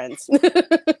out with friends.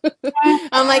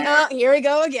 I'm like, "Oh, here we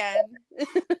go again."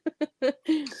 But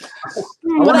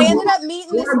I ended up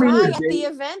meeting this guy at the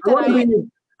event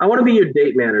I want to be your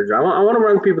date manager. I want to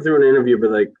run people through an interview, but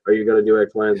like, are you going to do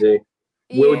X, Y, and Z?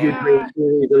 Will you drink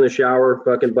smoothies in the shower,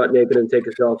 fucking butt naked, and take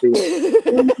a selfie?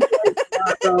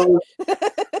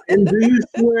 And do you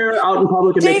swear out in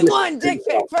public? Date one, dick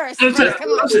pic first. Come on.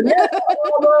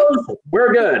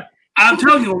 We're good. I'm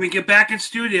telling you, when we get back in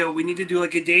studio, we need to do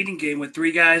like a dating game where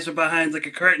 3 guys are behind like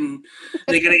a curtain.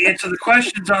 They're going to answer the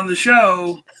questions on the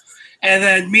show, and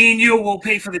then me and you will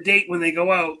pay for the date when they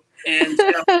go out. And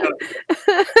I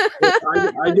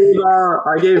gave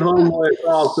homeboy a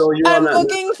call. So I'm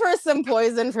looking for some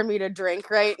poison for me to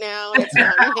drink right now. It's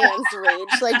on hand's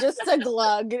reach, like just a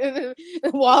glug,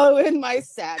 wallow in my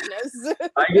sadness.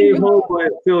 I gave homeboy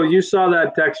Phil. You saw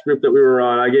that text group that we were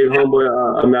on. I gave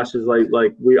homeboy a message I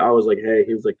was like, hey.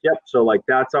 He was like, yep. So like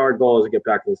that's our goal is to get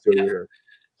back in the studio here.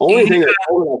 Only thing that's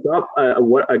holding us up,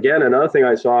 another thing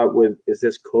I saw is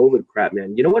this COVID crap,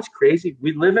 man. You know what's crazy?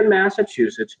 We live in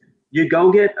Massachusetts. You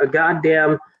go get a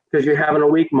goddamn, because you're having a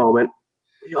weak moment.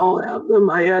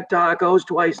 I had tacos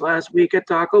twice last week at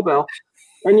Taco Bell.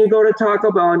 And you go to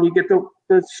Taco Bell and you get the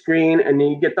screen and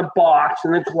you get the box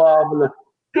and the glove and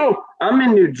I'm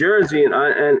in New Jersey and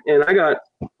I got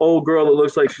old girl that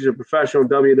looks like she's a professional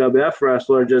WWF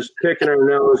wrestler just picking her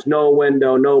nose, no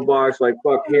window, no box, like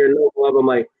fuck here, no glove. I'm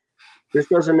like, this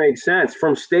doesn't make sense.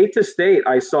 From state to state,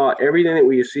 I saw everything that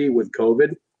we see with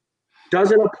COVID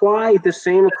doesn't apply the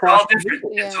same across.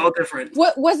 It's all different.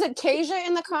 What was it? Tasia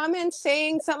in the comments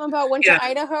saying something about went to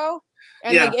Idaho,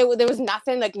 and like there was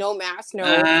nothing, like no mask, no.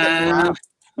 Right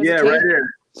there.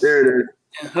 There it is.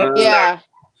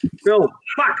 Phil,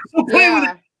 fuck.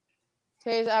 Yeah.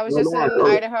 I was just in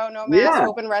Idaho, no mask,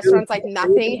 open restaurants, like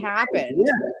nothing happened.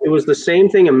 Yeah, it was the same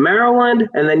thing in Maryland,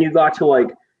 and then you got to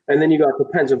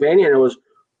Pennsylvania, and it was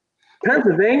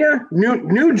Pennsylvania,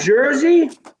 New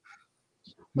Jersey,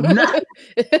 nothing,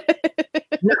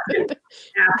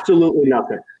 absolutely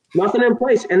nothing in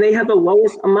place, and they had the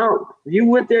lowest amount. You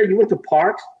went to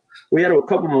parks. We had a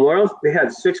couple memorials. They had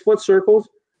 6-foot circles,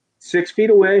 6 feet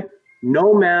away,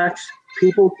 no masks.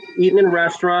 People eating in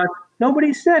restaurants.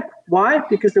 Nobody's sick. Why?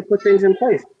 Because they put things in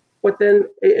place. But then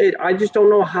I just don't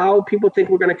know how people think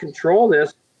we're going to control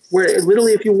this, where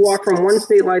literally if you walk from one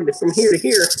state line from here to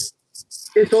here,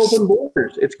 it's open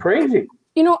borders. It's crazy.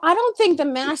 I don't think the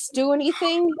masks do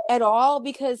anything at all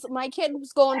because my kid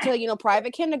was going to,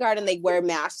 private kindergarten. They wear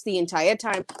masks the entire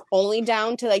time, only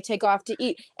down to like take off to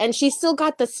eat. And she still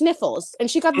got the sniffles. And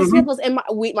she got the sniffles. And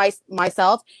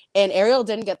myself and Ariel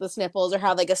didn't get the sniffles or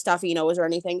have like a stuffy nose or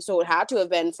anything. So it had to have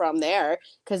been from there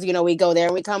because, we go there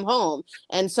and we come home.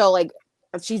 And so like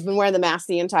she's been wearing the mask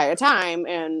the entire time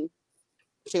and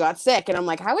she got sick. And I'm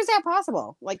like, how is that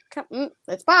possible? Like,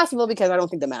 it's possible because I don't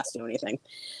think the masks do anything.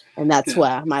 And that's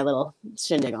why my little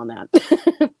shindig on that.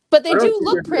 But they do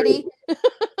look pretty. I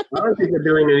don't think they're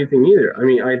doing anything either. I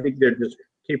mean, I think they're just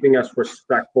keeping us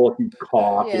respectful if you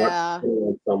cough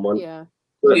on someone. Yeah.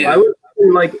 But I was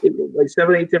in like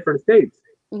 7-8 different states.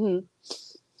 Mm-hmm.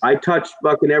 I touched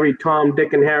fucking every Tom,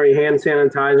 Dick, and Harry hand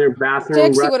sanitizer, bathroom.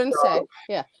 Dicks, you wouldn't say.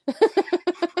 Yeah.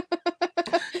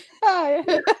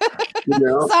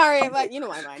 Sorry, but my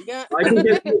mind. I can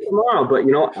get sick tomorrow, but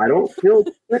I don't feel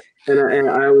sick, and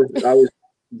I was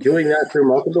doing that through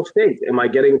multiple states. Am I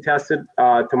getting tested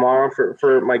tomorrow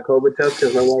for my COVID test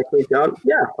because my wife freaked out?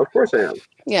 Yeah, of course I am.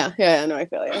 Yeah, no, I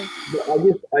feel you. But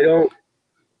I don't.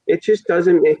 It just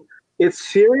doesn't. It's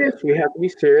serious. We have to be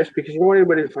serious because you don't want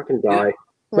anybody to fucking die.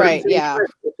 Right. Yeah.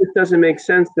 It just doesn't make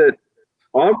sense that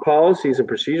our policies and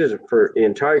procedures for the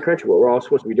entire country, what we're all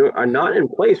supposed to be doing, are not in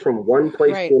place from one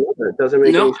place to another. It doesn't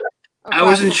make any sense. I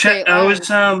was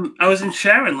in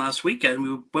Sharon last weekend.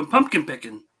 We went pumpkin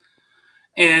picking,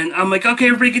 and I'm like, okay,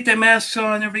 everybody get their masks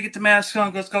on.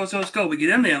 Let's go. We get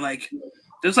in there, like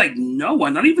there's like no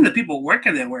one, not even the people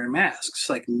working there wearing masks,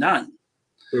 like none.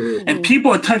 Mm-hmm. And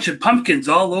people are touching pumpkins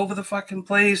all over the fucking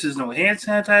place. There's no hand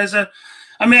sanitizer.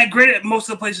 I mean, I agree at most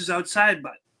of the places outside,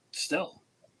 but still,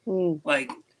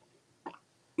 like,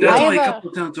 that's only a couple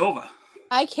of towns over.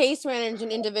 I case manage an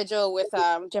individual with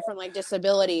different like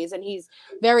disabilities, and he's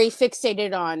very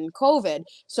fixated on COVID.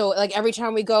 So like every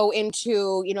time we go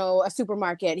into a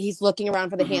supermarket, he's looking around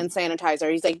for the hand sanitizer.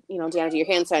 He's like, Deanna, do your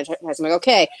hand sanitizer. I'm like,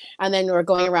 okay. And then we're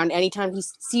going around. Anytime he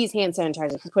sees hand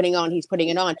sanitizer, he's putting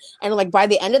it on. And like by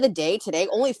the end of the day today,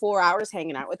 only 4 hours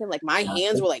hanging out with him, like my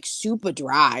hands were like super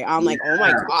dry. I'm like, oh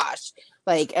my gosh.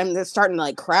 Like, and they're starting to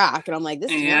like crack, and I'm like, this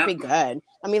can't be good.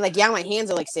 I mean, like, yeah, my hands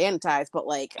are like sanitized, but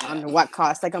like, under what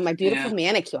cost? Like, on my beautiful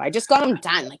manicure, I just got them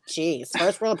done. Like, jeez,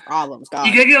 first world problems. God.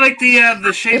 You gotta get like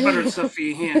the shea butter stuff for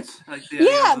your hands. Like,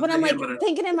 but I'm like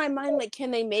thinking in my mind, like,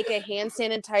 can they make a hand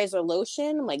sanitizer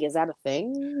lotion? I'm like, is that a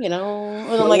thing? And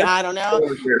I'm like, I don't know.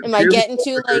 Am I getting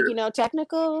too like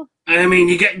technical? I mean,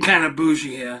 you're getting kind of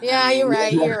bougie here. Yeah, you're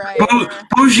right.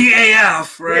 Bougie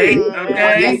AF, right?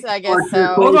 Okay. I guess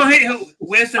so. Hold on, hey,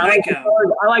 where's the nightgown?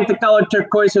 I like the color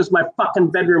turquoise. It's my fucking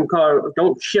bedroom color.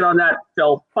 Don't shit on that,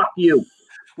 Phil. Fuck you.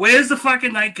 Where's the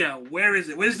fucking nightgown? Where is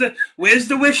it? Where's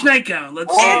the wish nightgown?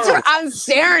 Let's see it. I'm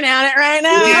staring at it right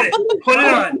now. Get it. Put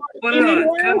it on.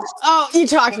 Oh, you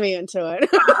talked me into it.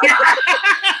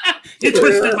 You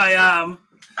twisted my arm.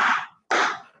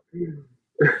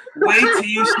 Wait till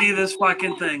you see this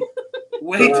fucking thing.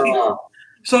 Wait till you...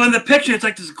 So in the picture, it's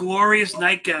like this glorious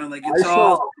nightgown. Like it's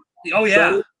all... Oh,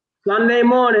 yeah. Sunday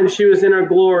morning, she was in her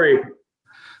glory.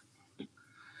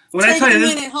 When Take a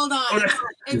minute. Hold on.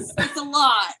 It's a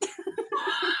lot.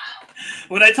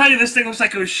 When I tell you this thing looks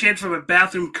like it was shaved from a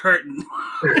bathroom curtain.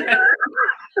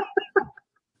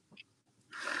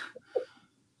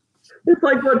 It's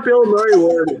like what Bill Murray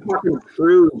wore in fucking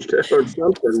Scrooge or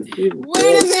something.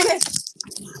 Wait a minute.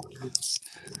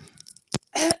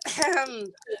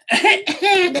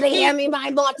 Did he hand me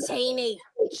my martini?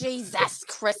 Jesus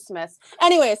Christmas.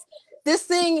 Anyways, this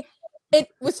thing, it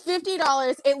was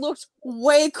 $50. It looked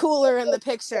way cooler in the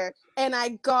picture, and I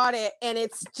got it, and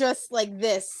it's just like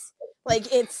this. Like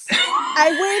I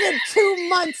waited 2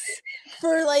 months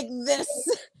for like this.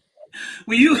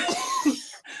 Will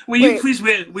you please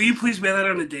wear that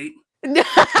on a date? Does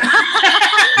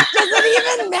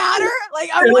it even matter? Like,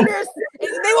 I wonder if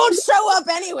they won't show up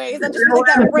anyways. I'm just like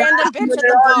that random bitch at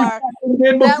the bar.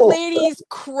 That lady's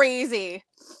crazy.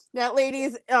 That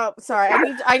lady's sorry.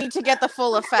 I need to get the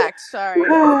full effect. Sorry.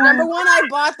 Number one, I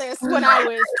bought this when I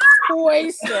was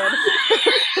wasted.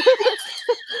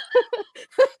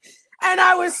 And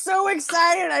I was so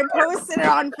excited. I posted it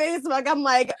on Facebook. I'm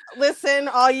like, listen,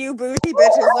 all you bougie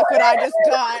bitches, look what I just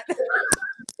got.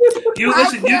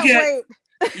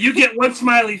 You get one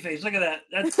smiley face. Look at that.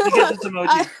 You get this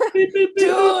emoji.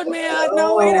 Dude, man,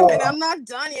 no, wait a minute. I'm not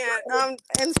done yet.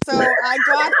 And so I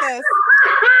got this.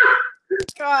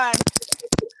 God,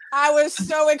 I was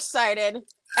so excited.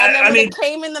 And then when it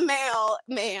came in the mail,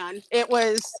 man,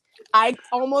 I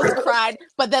almost cried,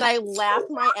 but then I laughed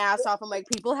my ass off. I'm like,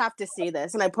 people have to see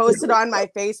this. And I posted on my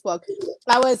Facebook.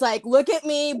 I was like, look at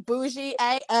me, bougie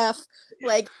AF.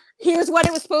 Like, here's what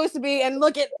it was supposed to be. And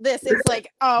look at this. It's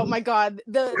like, oh my God,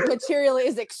 the material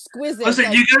is exquisite.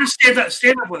 Listen, you gotta stand up.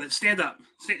 Stand up with it. Stand up.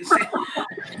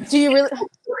 Do you really?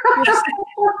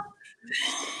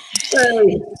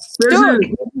 Hey, this is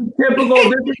typical.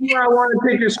 This is where I want to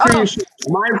take a screenshot.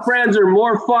 My friends are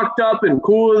more fucked up and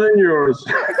cooler than yours.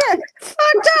 Fucked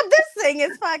up. This thing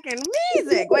is fucking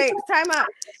amazing. Wait, time out.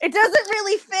 It doesn't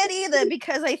really fit either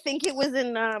because I think it was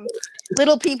in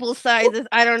little people's sizes.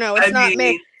 I don't know. It's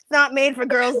not made for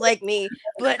girls like me.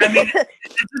 But I mean, time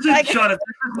out.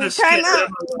 Wait,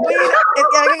 I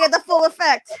gotta get the full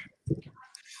effect,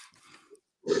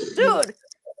 dude.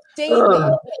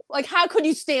 Daily. Like, how could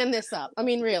you stand this up? I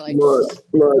mean, really. Look.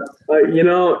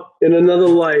 In another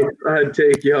life, I'd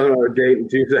take you on a date in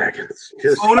 2 seconds.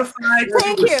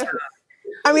 Thank you.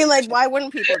 I mean, like, why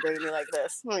wouldn't people date me like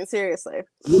this? I mean, seriously.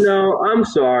 I'm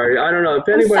sorry. I don't know if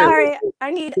anybody. I'm sorry.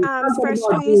 I need fresh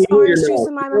squeeze, orange juice,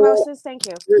 and my mimosas. Thank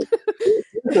you.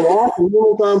 It's an awesome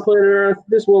woman on planet Earth.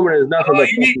 This woman is nothing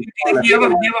but. You have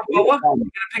a boa? You got a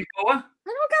pink boa? I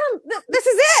don't got him. This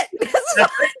is it. This is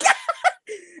what I got.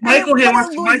 Michael wants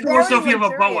to know if you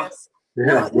have a boa.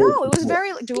 Yeah. No, it was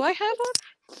very. Do I have one?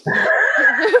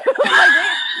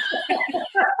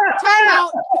 Time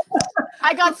out.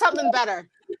 I got something better.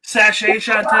 Sachet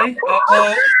Shantae.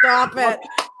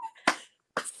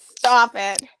 Stop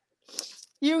it.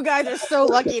 You guys are so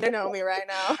lucky to know me right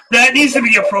now. That needs to be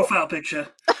your profile picture.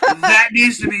 That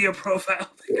needs to be your profile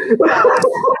picture.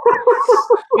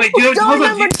 Wait, Door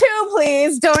number 2,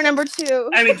 please. Door number 2.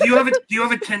 I mean, do you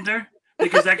have a Tinder?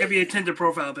 Because that could be a Tinder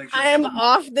profile picture. I am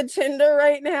off the Tinder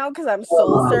right now because I'm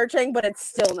soul searching, but it's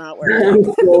still not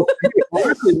working.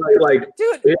 Honestly,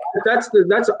 Dude,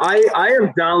 I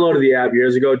have downloaded the app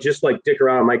years ago, just like dick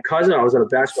around. My cousin, I was at a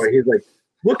basketball. He's like,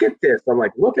 "Look at this." I'm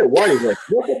like, "Look at what?" He's like,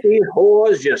 "Look at these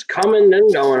whores just coming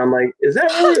and going." I'm like, "Is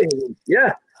that really?"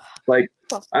 Yeah. Like,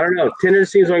 I don't know. Tinder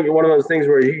seems like one of those things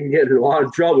where you can get in a lot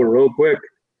of trouble real quick.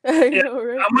 I know,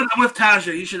 right? I'm with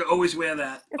Tasha. You should always wear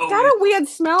that. It's got a weird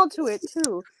smell to it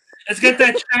too. It's got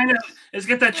that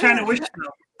China wish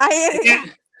smell.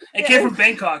 It came from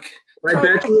Bangkok. I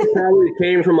bet you it probably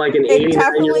came from like an 89-year-old. It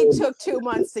definitely took 2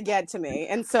 months to get to me,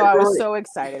 and so I was so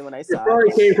excited when I saw it. It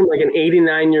probably came from like an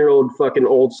 89-year-old fucking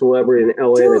old celebrity in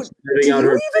LA Dude, that's living out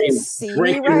her even see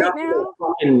me right now?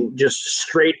 Fucking just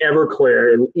straight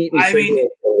Everclear and eating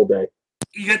cigarettes all day.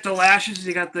 You got the lashes,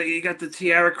 you got the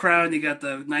tiara crown, you got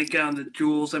the nightgown, the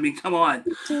jewels. I mean, come on.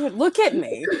 Dude, look at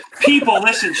me. People,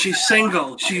 listen, she's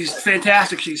single. She's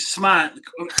fantastic. She's smart.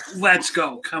 Let's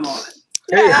go. Come on.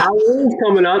 Hey, Halloween's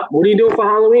coming up. What are you doing for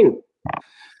Halloween?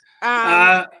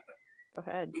 Go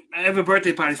ahead. I have a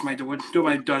birthday party for my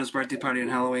daughter's birthday party on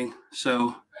Halloween.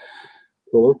 So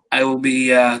Cool. I will be,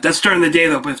 that's during the day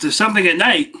though, but if there's something at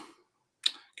night,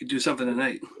 could do something at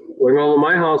night. We're going to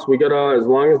my house. We got as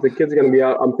long as the kids are going to be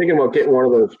out. I'm thinking about getting one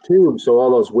of those tubes, so all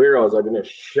those weirdos are going to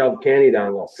shove candy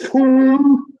down. Go,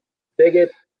 take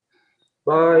it.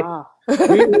 Bye. Oh. we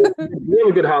have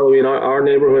a good Halloween. Our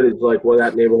neighborhood is like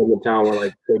that neighborhood in town where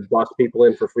like they bust people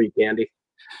in for free candy.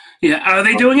 Yeah, are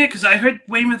they doing it? Because I heard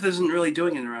Weymouth isn't really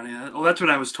doing it around here. Well, that's what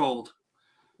I was told.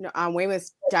 No,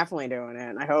 Weymouth's definitely doing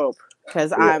it. I hope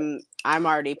because I'm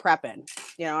already prepping.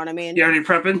 You know what I mean? You already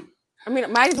prepping? I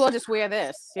mean, might as well just wear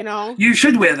this, you know? You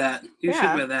should wear that. You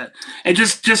should wear that, and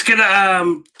just get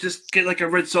like a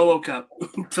red Solo cup.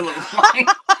 Fill it with wine.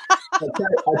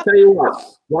 I'll tell you what.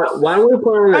 Why don't we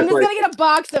put on this? I'm just gonna get a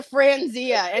box of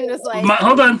Franzia and just like.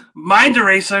 Hold on, mind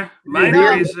eraser.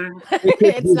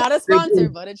 It's not a sponsor,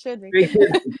 but it should be. Big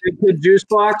kid juice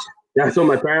box. That's what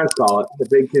my parents call it. The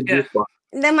big kid juice box.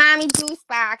 The mommy juice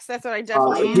box. That's what I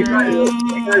definitely You guys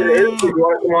want to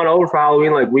come on over for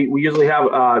Halloween? Like we usually have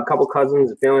a couple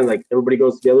cousins and family. Like everybody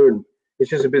goes together, and it's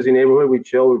just a busy neighborhood. We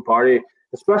chill, we party.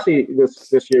 Especially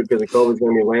this year because of COVID is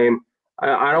going to be lame.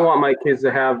 I don't want my kids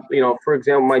to have, for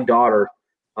example, my daughter.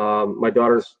 My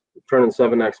daughter's turning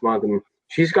 7 next month, and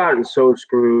she's gotten so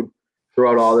screwed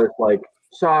throughout all this. Like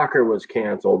soccer was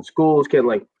canceled, schools can't.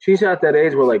 Like she's at that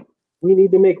age where like we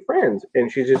need to make friends,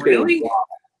 and she's just getting.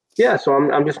 Yeah, so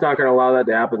I'm just not going to allow that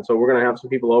to happen. So we're going to have some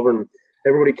people over, and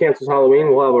everybody cancels Halloween.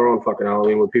 We'll have our own fucking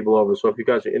Halloween with people over. So if you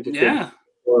guys are interested,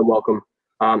 you're welcome.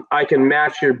 I can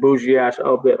match your bougie ass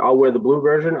outfit. I'll wear the blue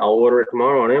version. I'll order it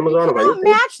tomorrow on Amazon. You can't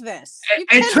match this.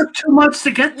 It took 2 months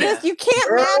to get this. You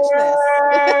can't match this.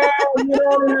 You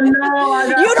don't even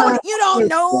know. You don't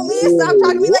know me. Stop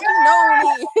talking to me like you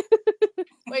know me.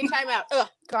 Wait, time out. Oh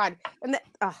God. And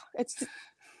it's.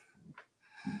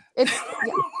 Yeah.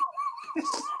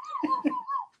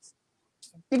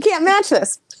 You can't match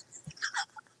this.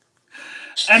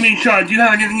 I mean, Sean, do you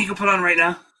have anything you can put on right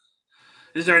now?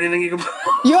 Is there anything you can put on?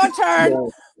 Your turn.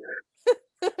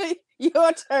 Yeah.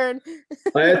 Your turn.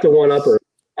 I have to one-up-her.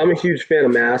 I'm a huge fan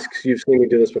of masks. You've seen me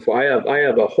do this before. I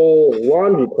have a whole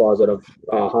laundry closet of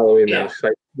Halloween masks.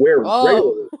 I wear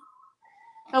regularly.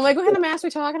 I'm like, what kind of mask are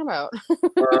we talking about?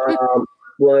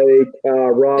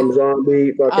 Rob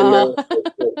Zombie, fucking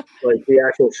like the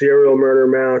actual serial murder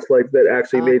mask, like that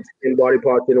actually made skin body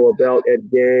parts into a belt, Ed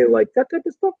Gein, like that type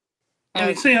of stuff.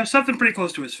 Yeah, so you have something pretty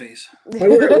close to his face.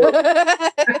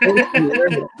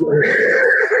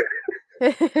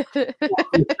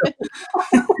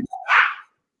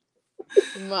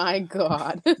 My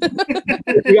God.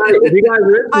 If you guys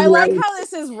I like how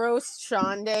this is Roast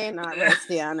Sean Day, not Roast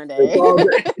Deanna Day. You know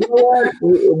what?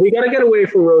 We got to get away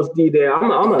from Roast D Day. I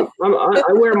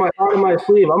wear my heart on my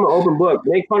sleeve. I'm an open book.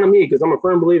 Make fun of me because I'm a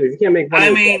firm believer. If you can't make fun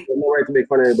of me, there's no right to make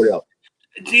fun of anybody else.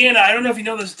 Deanna, I don't know if you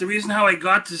know this. The reason how I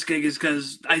got this gig is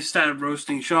because I started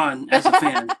roasting Sean as a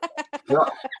fan.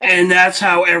 And that's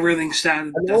how everything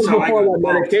started. And that was before that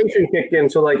medication kicked in.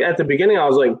 So, like, at the beginning, I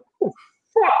was like, oh,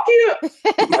 fuck you.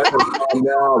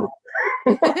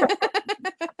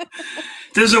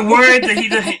 There's a word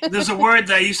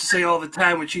that I used to say all the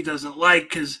time, which he doesn't like,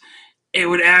 because it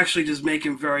would actually just make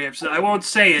him very upset. I won't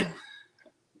say it.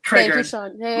 Triggered. Thank you,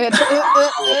 Sean. I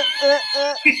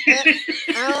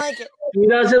don't like it. He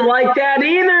doesn't like that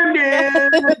either,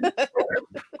 dude.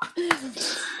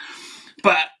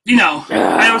 But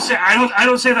I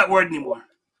don't say that word anymore.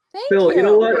 Phil, you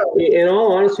know what? In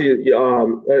all honesty, I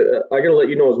gotta let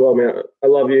you know as well, man. I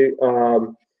love you.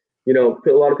 you know,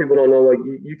 a lot of people don't know, like,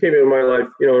 you came in my life,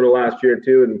 you know, in the last year or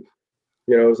two, and,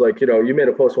 you know, it was like, you know, you made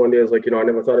a post one day, it was like, you know, I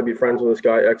never thought I'd be friends with this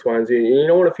guy, X, Y, and Z. And you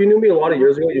know what, if you knew me a lot of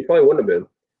years ago, you probably wouldn't have been.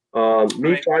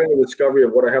 Me finding the discovery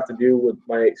of what I have to do with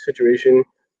my situation,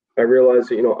 I realized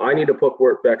that, you know, I need to put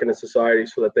work back into society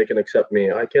so that they can accept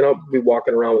me. I cannot be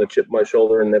walking around with a chip on my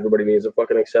shoulder and everybody needs to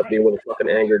fucking accept me with a fucking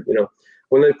anger, you know.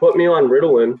 When they put me on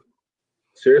Ritalin,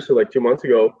 seriously, like 2 months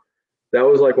ago, that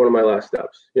was like one of my last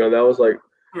steps. You know, that was like,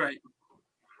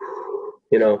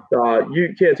 you know,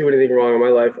 you can't do anything wrong in my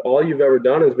life. All you've ever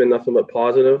done has been nothing but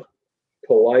positive,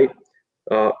 polite,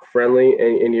 friendly,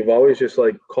 and you've always just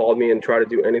like called me and tried to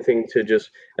do anything to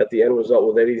just, at the end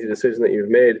result with any decision that you've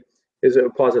made, is a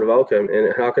positive outcome.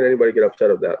 And how can anybody get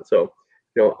upset at that? So,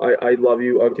 you know, I love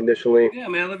you unconditionally. Yeah,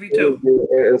 man, I love you too.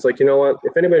 And it's like, you know what?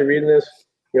 If anybody reading this,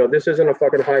 you know, this isn't a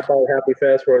fucking high-powered happy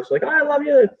fest where it's like, I love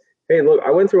you. Hey, look,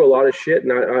 I went through a lot of shit,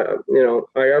 and I you know,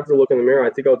 I have to look in the mirror. I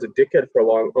think I was a dickhead for a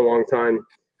long time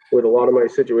with a lot of my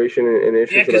situation and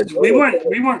issues. Yeah, because we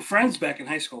weren't friends back in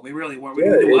high school. We really weren't. We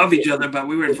knew of each other, but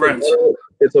we weren't friends.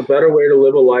 It's a better way to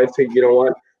live a life. To, you know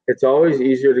what? It's always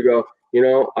easier to go, you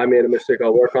know, I made a mistake.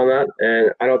 I'll work on that.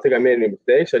 And I don't think I made any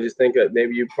mistakes. I just think that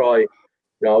maybe you probably, you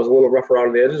know, I was a little rough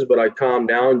around the edges, but I calmed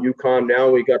down. You calmed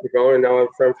down. We got to going, and now I'm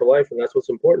a friend for life. And that's what's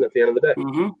important at the end of the day.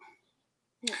 Mm-hmm.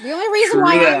 The only reason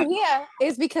why I'm here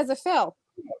is because of Phil.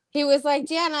 He was like,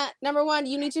 Deanna, number one,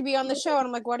 you need to be on the show. And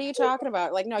I'm like, what are you talking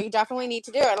about? Like, no, you definitely need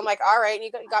to do it. And I'm like, all right. And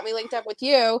you got me linked up with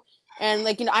you. And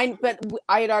like, you know, I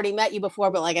had already met you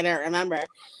before, but like, I didn't remember.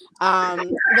 But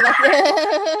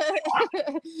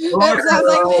that sounds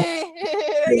like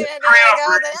me.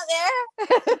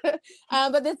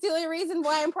 But that's the only reason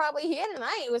why I'm probably here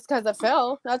tonight was because of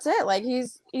Phil. That's it. Like,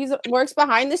 he's works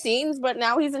behind the scenes, but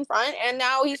now he's in front, and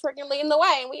now he's freaking leading the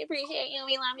way. And we appreciate you.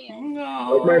 We love you.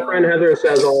 Like my friend Heather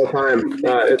says all the time,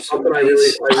 it's something I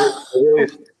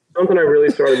really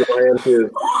started to buy into.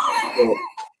 Is, you know,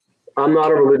 I'm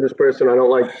not a religious person. I don't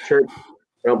like church.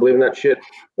 I don't believe in that shit.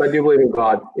 I do believe in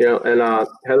God, you know. And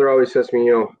Heather always says to me,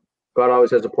 you know, God always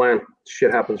has a plan.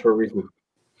 Shit happens for a reason.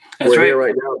 We're here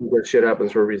right now because shit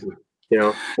happens for a reason, you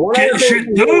know.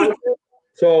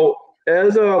 So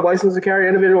as a licensed to carry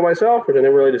individual myself, which I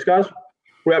never really discussed,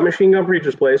 we're at Machine Gun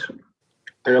Preacher's place.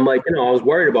 And I'm like, you know, I was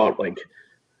worried about like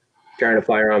carrying a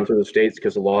firearm through the States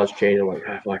because the laws change. I'm like,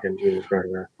 fucking Jesus Christ.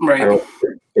 Right.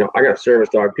 You know, I got a service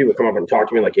dog. People come up and talk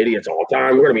to me like idiots all the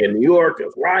time. We're going to be in New York.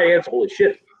 There's riots. Holy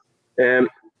shit. And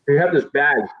we have this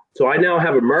bag. So I now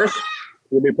have a Merce.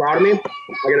 You'll be proud of me.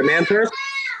 I got a man purse.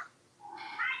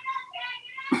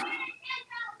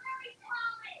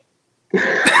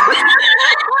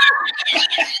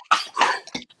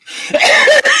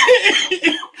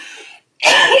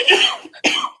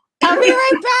 I'll be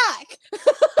right back.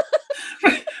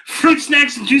 Fruit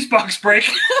snacks and juice box break.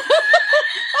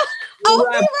 I'll be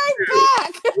right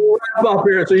back. Wrap up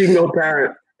here so you can go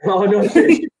parent. Oh, no.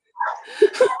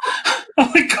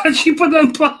 Oh my God, she put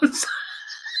on pause.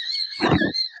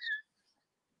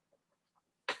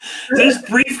 This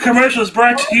brief commercial is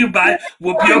brought to you by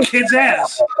Whoop Your Kid's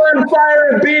Ass. On fire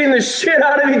and beating the shit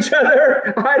out of each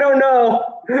other. I don't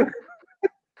know.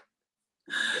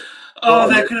 Oh,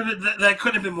 that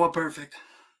couldn't have been more perfect.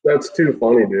 That's too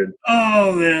funny, dude.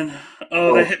 Oh man.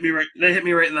 Oh, that hit me right. That hit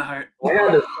me right in the heart. I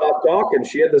had to stop talking.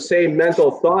 She had the same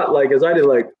mental thought, like as I did.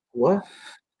 Like, what?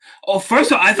 Oh,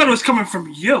 first of all, I thought it was coming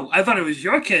from you. I thought it was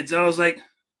your kids. I was like,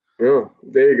 oh,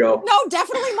 there you go. No,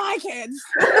 definitely my kids.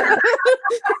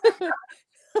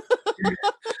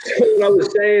 What I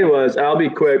was saying was, I'll be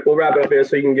quick. We'll wrap it up here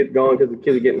so you can get going because the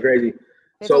kids are getting crazy.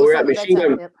 So we're at Machine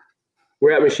Gun.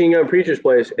 We're at Machine Gun Preacher's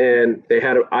place, and they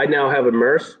had. I now have a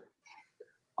Merce.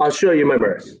 I'll show you my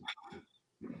Merce.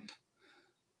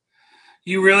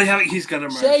 You really have it? He's got a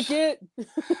Merce. Shake it.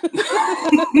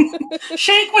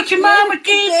 Shake what your mama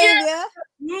gave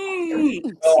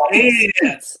you.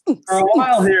 For a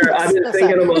while here, I've been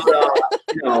thinking about,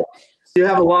 you know, you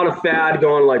have a lot of fad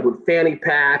going like with fanny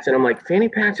packs, and I'm like, fanny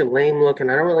packs are lame looking.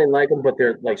 I don't really like them, but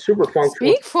they're like super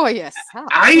functional. Speak for yourself.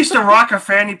 I used to rock a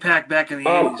fanny pack back in the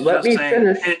 80s. Let me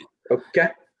finish. Okay.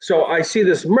 So I see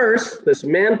this Merce, this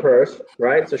man purse,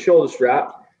 right? It's a shoulder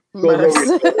strap. Goes over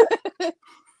your shoulder.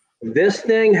 This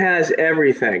thing has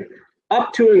everything,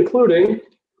 up to including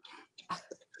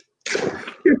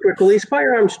your quick release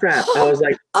firearm strap. I was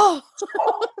like, oh,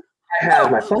 I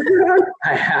have my firearm,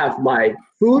 I have my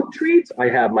food treats, I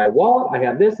have my wallet, I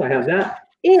have this, I have that.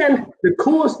 And the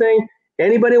coolest thing,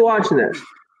 anybody watching this,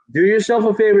 do yourself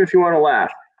a favor if you want to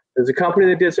laugh. There's a company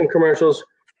that did some commercials.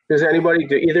 Does anybody,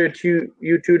 do either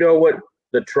you two know what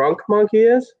the trunk monkey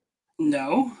is?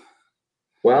 No.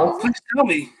 Well, please tell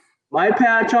me. My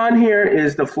patch on here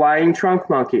is the flying trunk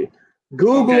monkey.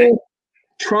 Google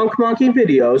trunk monkey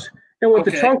videos. And what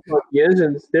the trunk monkey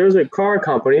is there's a car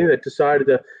company that decided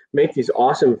to make these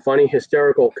awesome, funny,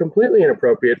 hysterical, completely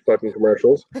inappropriate fucking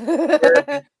commercials.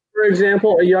 For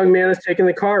example, a young man is taking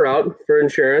the car out for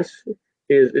insurance.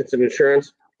 It's an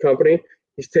insurance company.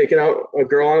 He's taking out a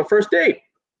girl on a first date.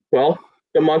 Well,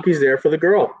 the monkey's there for the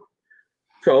girl.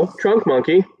 So, trunk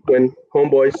monkey, when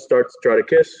homeboy starts to try to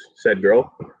kiss said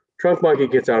girl, trunk monkey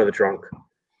gets out of the trunk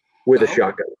with a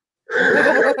shotgun.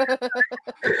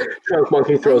 Trunk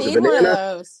monkey throws a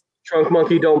banana. Trunk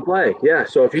monkey don't play. Yeah,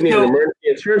 so if you need an emergency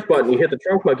insurance button, you hit the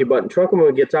trunk monkey button. Trunk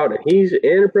monkey gets out, and he's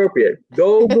inappropriate.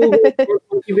 Go Google trunk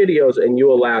monkey videos, and you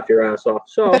will laugh your ass off.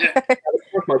 So, I have a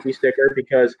trunk monkey sticker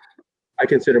because I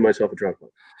consider myself a trunk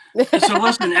monkey. So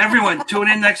listen, everyone, tune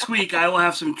in next week. I will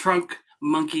have some trunk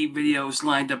monkey videos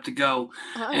lined up to go,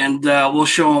 and we'll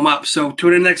show them up. So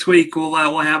tune in next week. We'll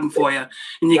have them for you,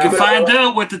 and you can find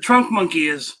out what the trunk monkey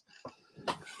is.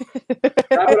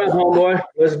 Wrap it up, homeboy.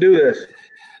 Let's do this.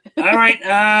 All right.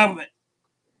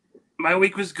 My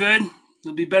week was good.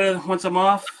 It'll be better once I'm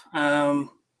off.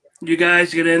 You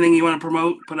guys got anything you want to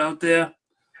promote, put out there?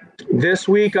 This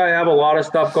week I have a lot of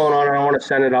stuff going on. I don't want to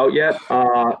send it out yet.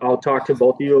 I'll talk to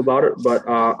both of you about it, but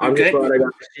I'm just glad I got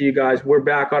to see you guys. We're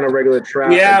back on a regular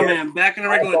track. Yeah, again. man, back on a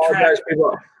regular track.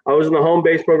 I was in the home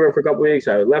base program for a couple of weeks.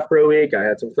 I left for a week. I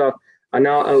had some stuff. And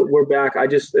now we're back.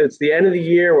 It's the end of the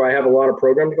year where I have a lot of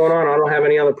programs going on. I don't have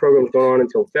any other programs going on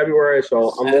until February,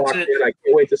 so I'm locked in. I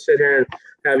can't wait to sit here and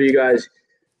have you guys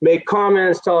make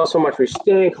comments, tell us how much we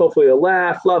stink. Hopefully you'll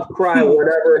laugh, love, cry,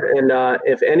 whatever. And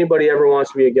if anybody ever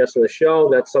wants to be a guest on the show,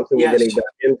 that's something we're getting back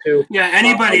into. Yeah,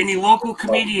 anybody, any local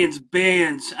comedians,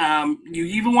 bands, you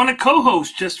even want to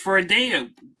co-host just for a day,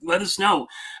 let us know.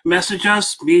 Message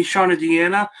us, me, Sean, and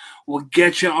Deanna. We'll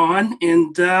get you on,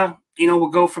 and we'll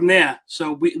go from there.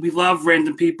 So we love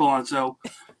random people on. So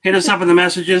hit us up in the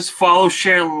messages, follow,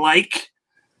 share, like.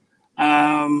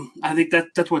 I think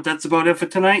that's about it for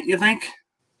tonight, you think?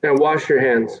 And wash your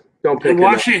hands. Don't pick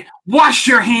wash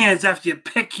your hands after you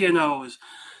pick your nose.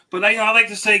 But I like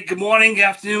to say good morning, good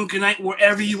afternoon, good night,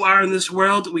 wherever you are in this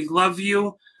world. We love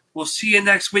you. We'll see you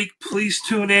next week. Please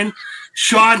tune in.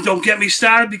 Sean, don't get me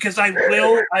started because I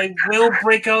will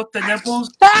break out the nipples.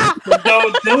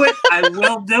 Don't do it. I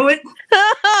will do it.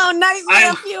 Oh,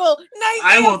 nightmare fuel.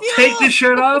 I will take the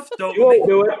shirt off. You won't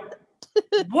do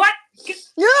it. What?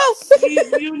 Yes.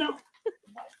 You know.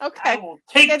 Okay. I will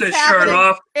take the shirt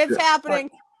off. It's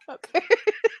happening. Okay.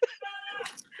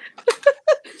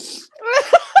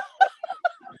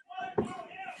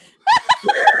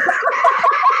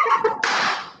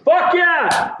 Fuck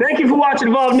yeah! Thank you for watching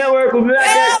Evolve Network. We'll be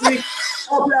back next week.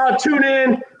 Hope y'all tune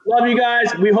in. Love you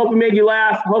guys. We hope we made you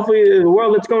laugh. Hopefully the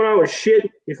world that's going on was shit.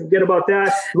 You forget about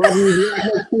that. Love you.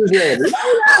 Tuesday.